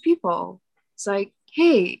other people. It's like,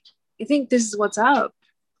 hey, I think this is what's up.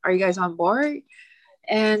 Are you guys on board?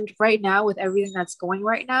 And right now, with everything that's going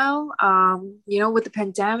right now, with the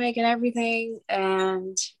pandemic and everything,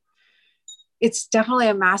 and it's definitely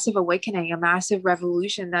a massive awakening, a massive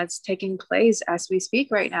revolution that's taking place as we speak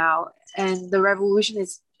right now. And the revolution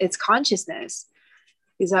is its consciousness,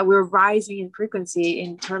 is that we're rising in frequency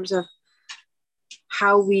in terms of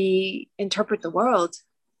how we interpret the world,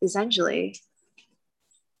 essentially,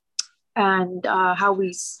 and how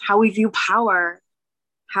we view power,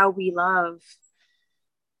 how we love,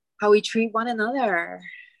 how we treat one another,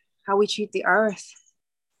 how we treat the earth.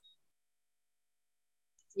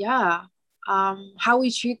 Yeah. How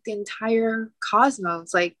we treat the entire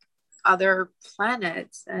cosmos, like other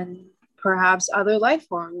planets and perhaps other life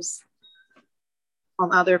forms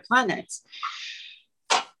on other planets.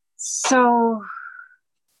 So,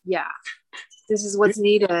 yeah, this is what's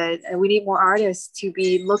needed. And we need more artists to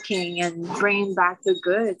be looking and bringing back the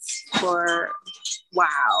goods for,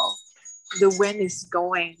 wow, the wind is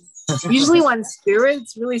going. Usually when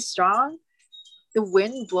spirit's really strong, the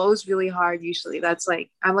wind blows really hard. Usually that's like,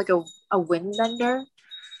 I'm like a wind bender.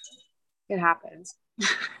 It happens.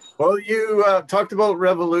 Well, you talked about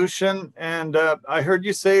revolution, and I heard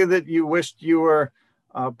you say that you wished you were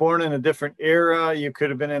born in a different era. You could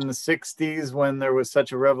have been in the 60s when there was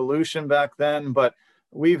such a revolution back then, but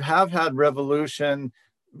we have had revolutionary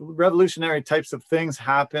types of things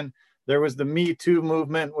happen. There was the Me Too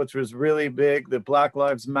movement, which was really big, the Black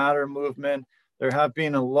Lives Matter movement. There have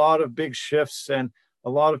been a lot of big shifts, and a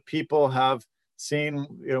lot of people have seen,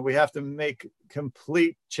 we have to make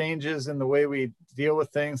complete changes in the way we deal with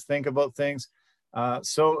things, think about things.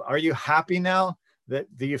 So are you happy now?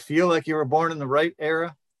 Do you feel like you were born in the right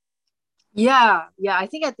era? Yeah. I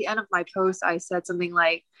think at the end of my post, I said something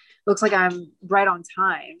like, looks like I'm right on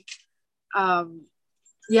time.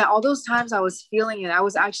 Yeah, all those times I was feeling it, I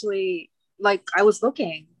was actually like, I was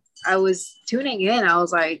looking, I was tuning in. I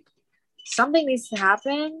was like, something needs to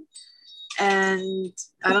happen. And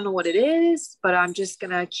I don't know what it is, but I'm just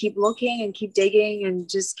going to keep looking and keep digging and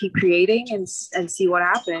just keep creating and see what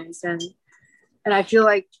happens. And I feel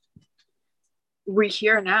like we're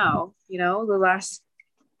here now, the last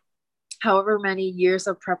however many years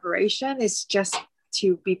of preparation is just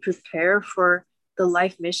to be prepared for the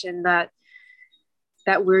life mission that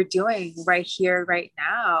we're doing right here, right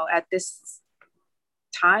now, at this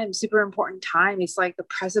time, super important time. It's like the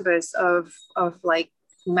precipice of like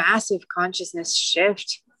massive consciousness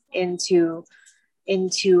shift into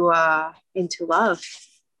love,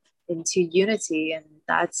 into unity. And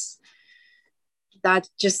that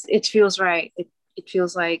just, it feels right. It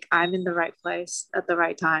feels like I'm in the right place at the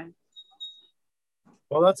right time.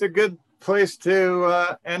 Well, that's a good place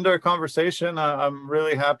to end our conversation. I'm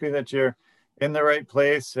really happy that you're in the right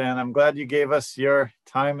place, and I'm glad you gave us your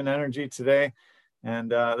time and energy today.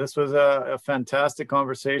 And this was a fantastic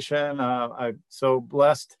conversation. I'm so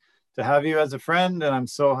blessed to have you as a friend, and I'm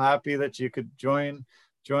so happy that you could join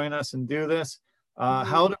us and do this.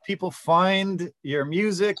 How do people find your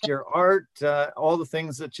music, your art, all the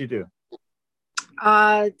things that you do?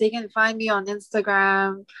 They can find me on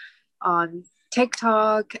Instagram, on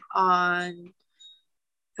TikTok, on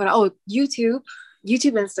YouTube.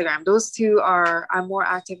 YouTube, Instagram. Those two are, I'm more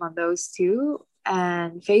active on those two.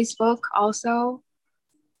 And Facebook also.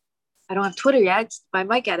 I don't have Twitter yet, but I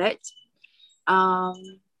might get it. Um,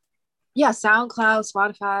 yeah, SoundCloud,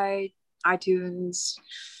 Spotify, iTunes,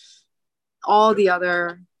 all the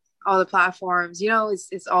other, all the platforms. You know,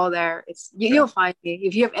 it's all there. You'll find me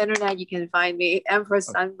if you have internet. You can find me,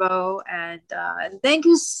 Empress Sunbow. And thank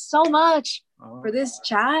you so much for this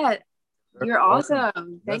chat. You're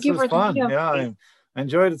awesome. Thank you for thinking of me. Yeah, I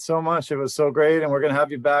enjoyed it so much. It was so great, and we're gonna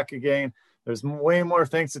have you back again. There's way more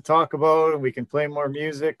things to talk about, and we can play more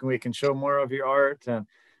music, and we can show more of your art. And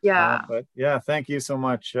yeah, but yeah, thank you so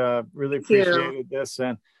much. Really appreciated this,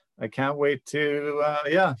 and I can't wait to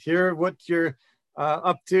hear what you're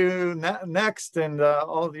up to next, and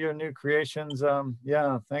all of your new creations.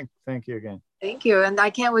 Thank you again. Thank you. And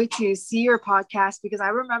I can't wait to see your podcast, because I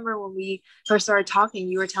remember when we first started talking,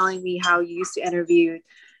 you were telling me how you used to interview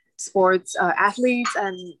sports athletes,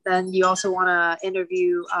 and then you also want to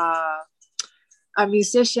interview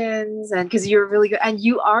musicians, and because you're really good and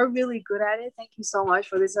you are really good at it. Thank you so much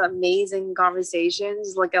for this amazing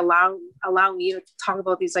conversations, like allow me to talk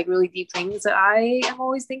about these like really deep things that I am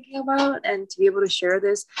always thinking about, and to be able to share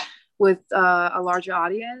this with a larger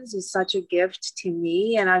audience is such a gift to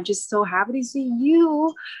me. And I'm just so happy to see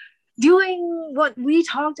you doing what we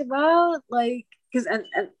talked about, like, because and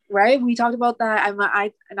right, we talked about that.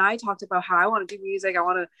 I talked about how I want to do music, I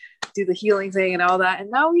want to do the healing thing and all that, and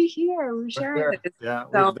now we're here, we're sharing this. Yeah,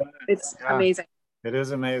 so it's amazing. It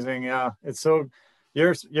is amazing. Yeah, it's so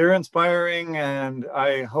you're inspiring, and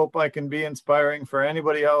I hope I can be inspiring for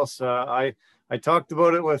anybody else. I talked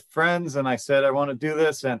about it with friends, and I said I want to do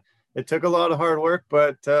this, and it took a lot of hard work,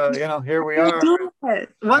 but here we are.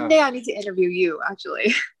 One day I need to interview you,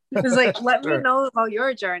 actually. It's like, let me know about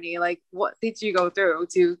your journey. Like, what did you go through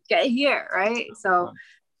to get here, right? So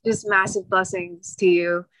just massive blessings to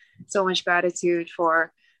you. So much gratitude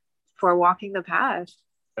for walking the path.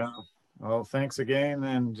 Yeah. Well, thanks again.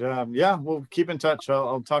 And we'll keep in touch.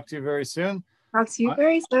 I'll talk to you very soon. Talk to you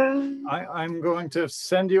very soon. I'm going to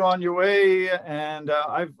send you on your way, and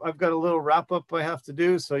I've got a little wrap up I have to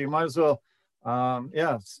do. So you might as well,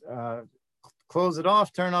 close it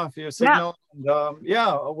off, turn off your signal. Yeah.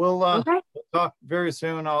 And, we'll talk very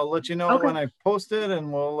soon. I'll let you know when I post it,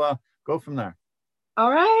 and we'll go from there. All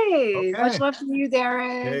right. Much love to you,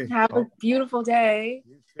 Darren. Okay. Have a beautiful day.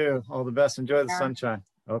 You too. All the best. Enjoy the sunshine.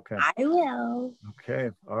 Okay. I will. Okay.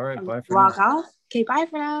 All right. Bye for now. now. Off. Okay. Bye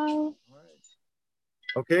for now.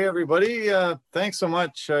 Okay, everybody. Thanks so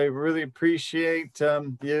much. I really appreciate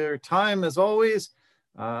your time as always.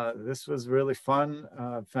 This was really fun.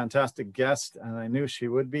 Fantastic guest, and I knew she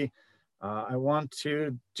would be. I want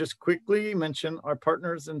to just quickly mention our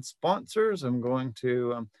partners and sponsors. I'm going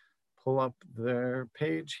to pull up their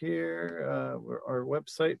page here, our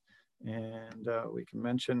website, and we can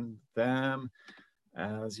mention them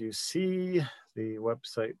as you see the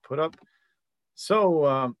website put up.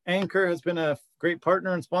 So Anchor has been a great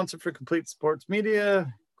partner and sponsor for Complete Sports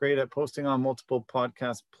Media. Great at posting on multiple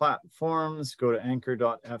podcast platforms. Go to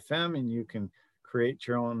anchor.fm and you can create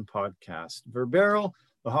your own podcast. Verbero,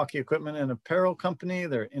 the hockey equipment and apparel company.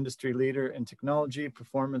 They're industry leader in technology,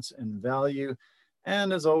 performance, and value.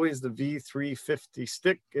 And as always, the V350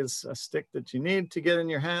 stick is a stick that you need to get in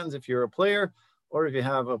your hands if you're a player or if you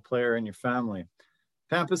have a player in your family.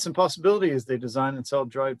 Pampas and Possibilities, they design and sell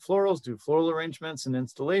dried florals, do floral arrangements and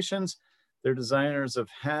installations. They're designers of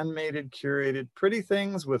handmade, curated, pretty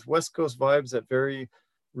things with West Coast vibes at very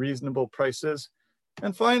reasonable prices.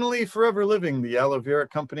 And finally, Forever Living, the aloe vera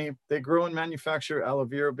company. They grow and manufacture aloe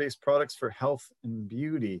vera-based products for health and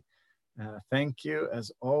beauty. Thank you,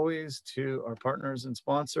 as always, to our partners and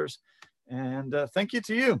sponsors. And thank you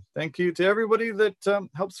to you. Thank you to everybody that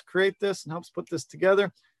helps create this and helps put this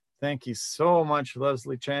together. Thank you so much,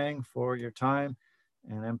 Leslie Chang, for your time,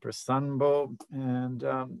 and Empress Sunbow. And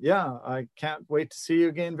I can't wait to see you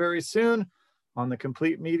again very soon on the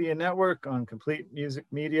Complete Media Network, on Complete Music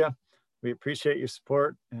Media. We appreciate your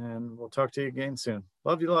support, and we'll talk to you again soon.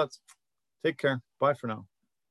 Love you lots. Take care. Bye for now.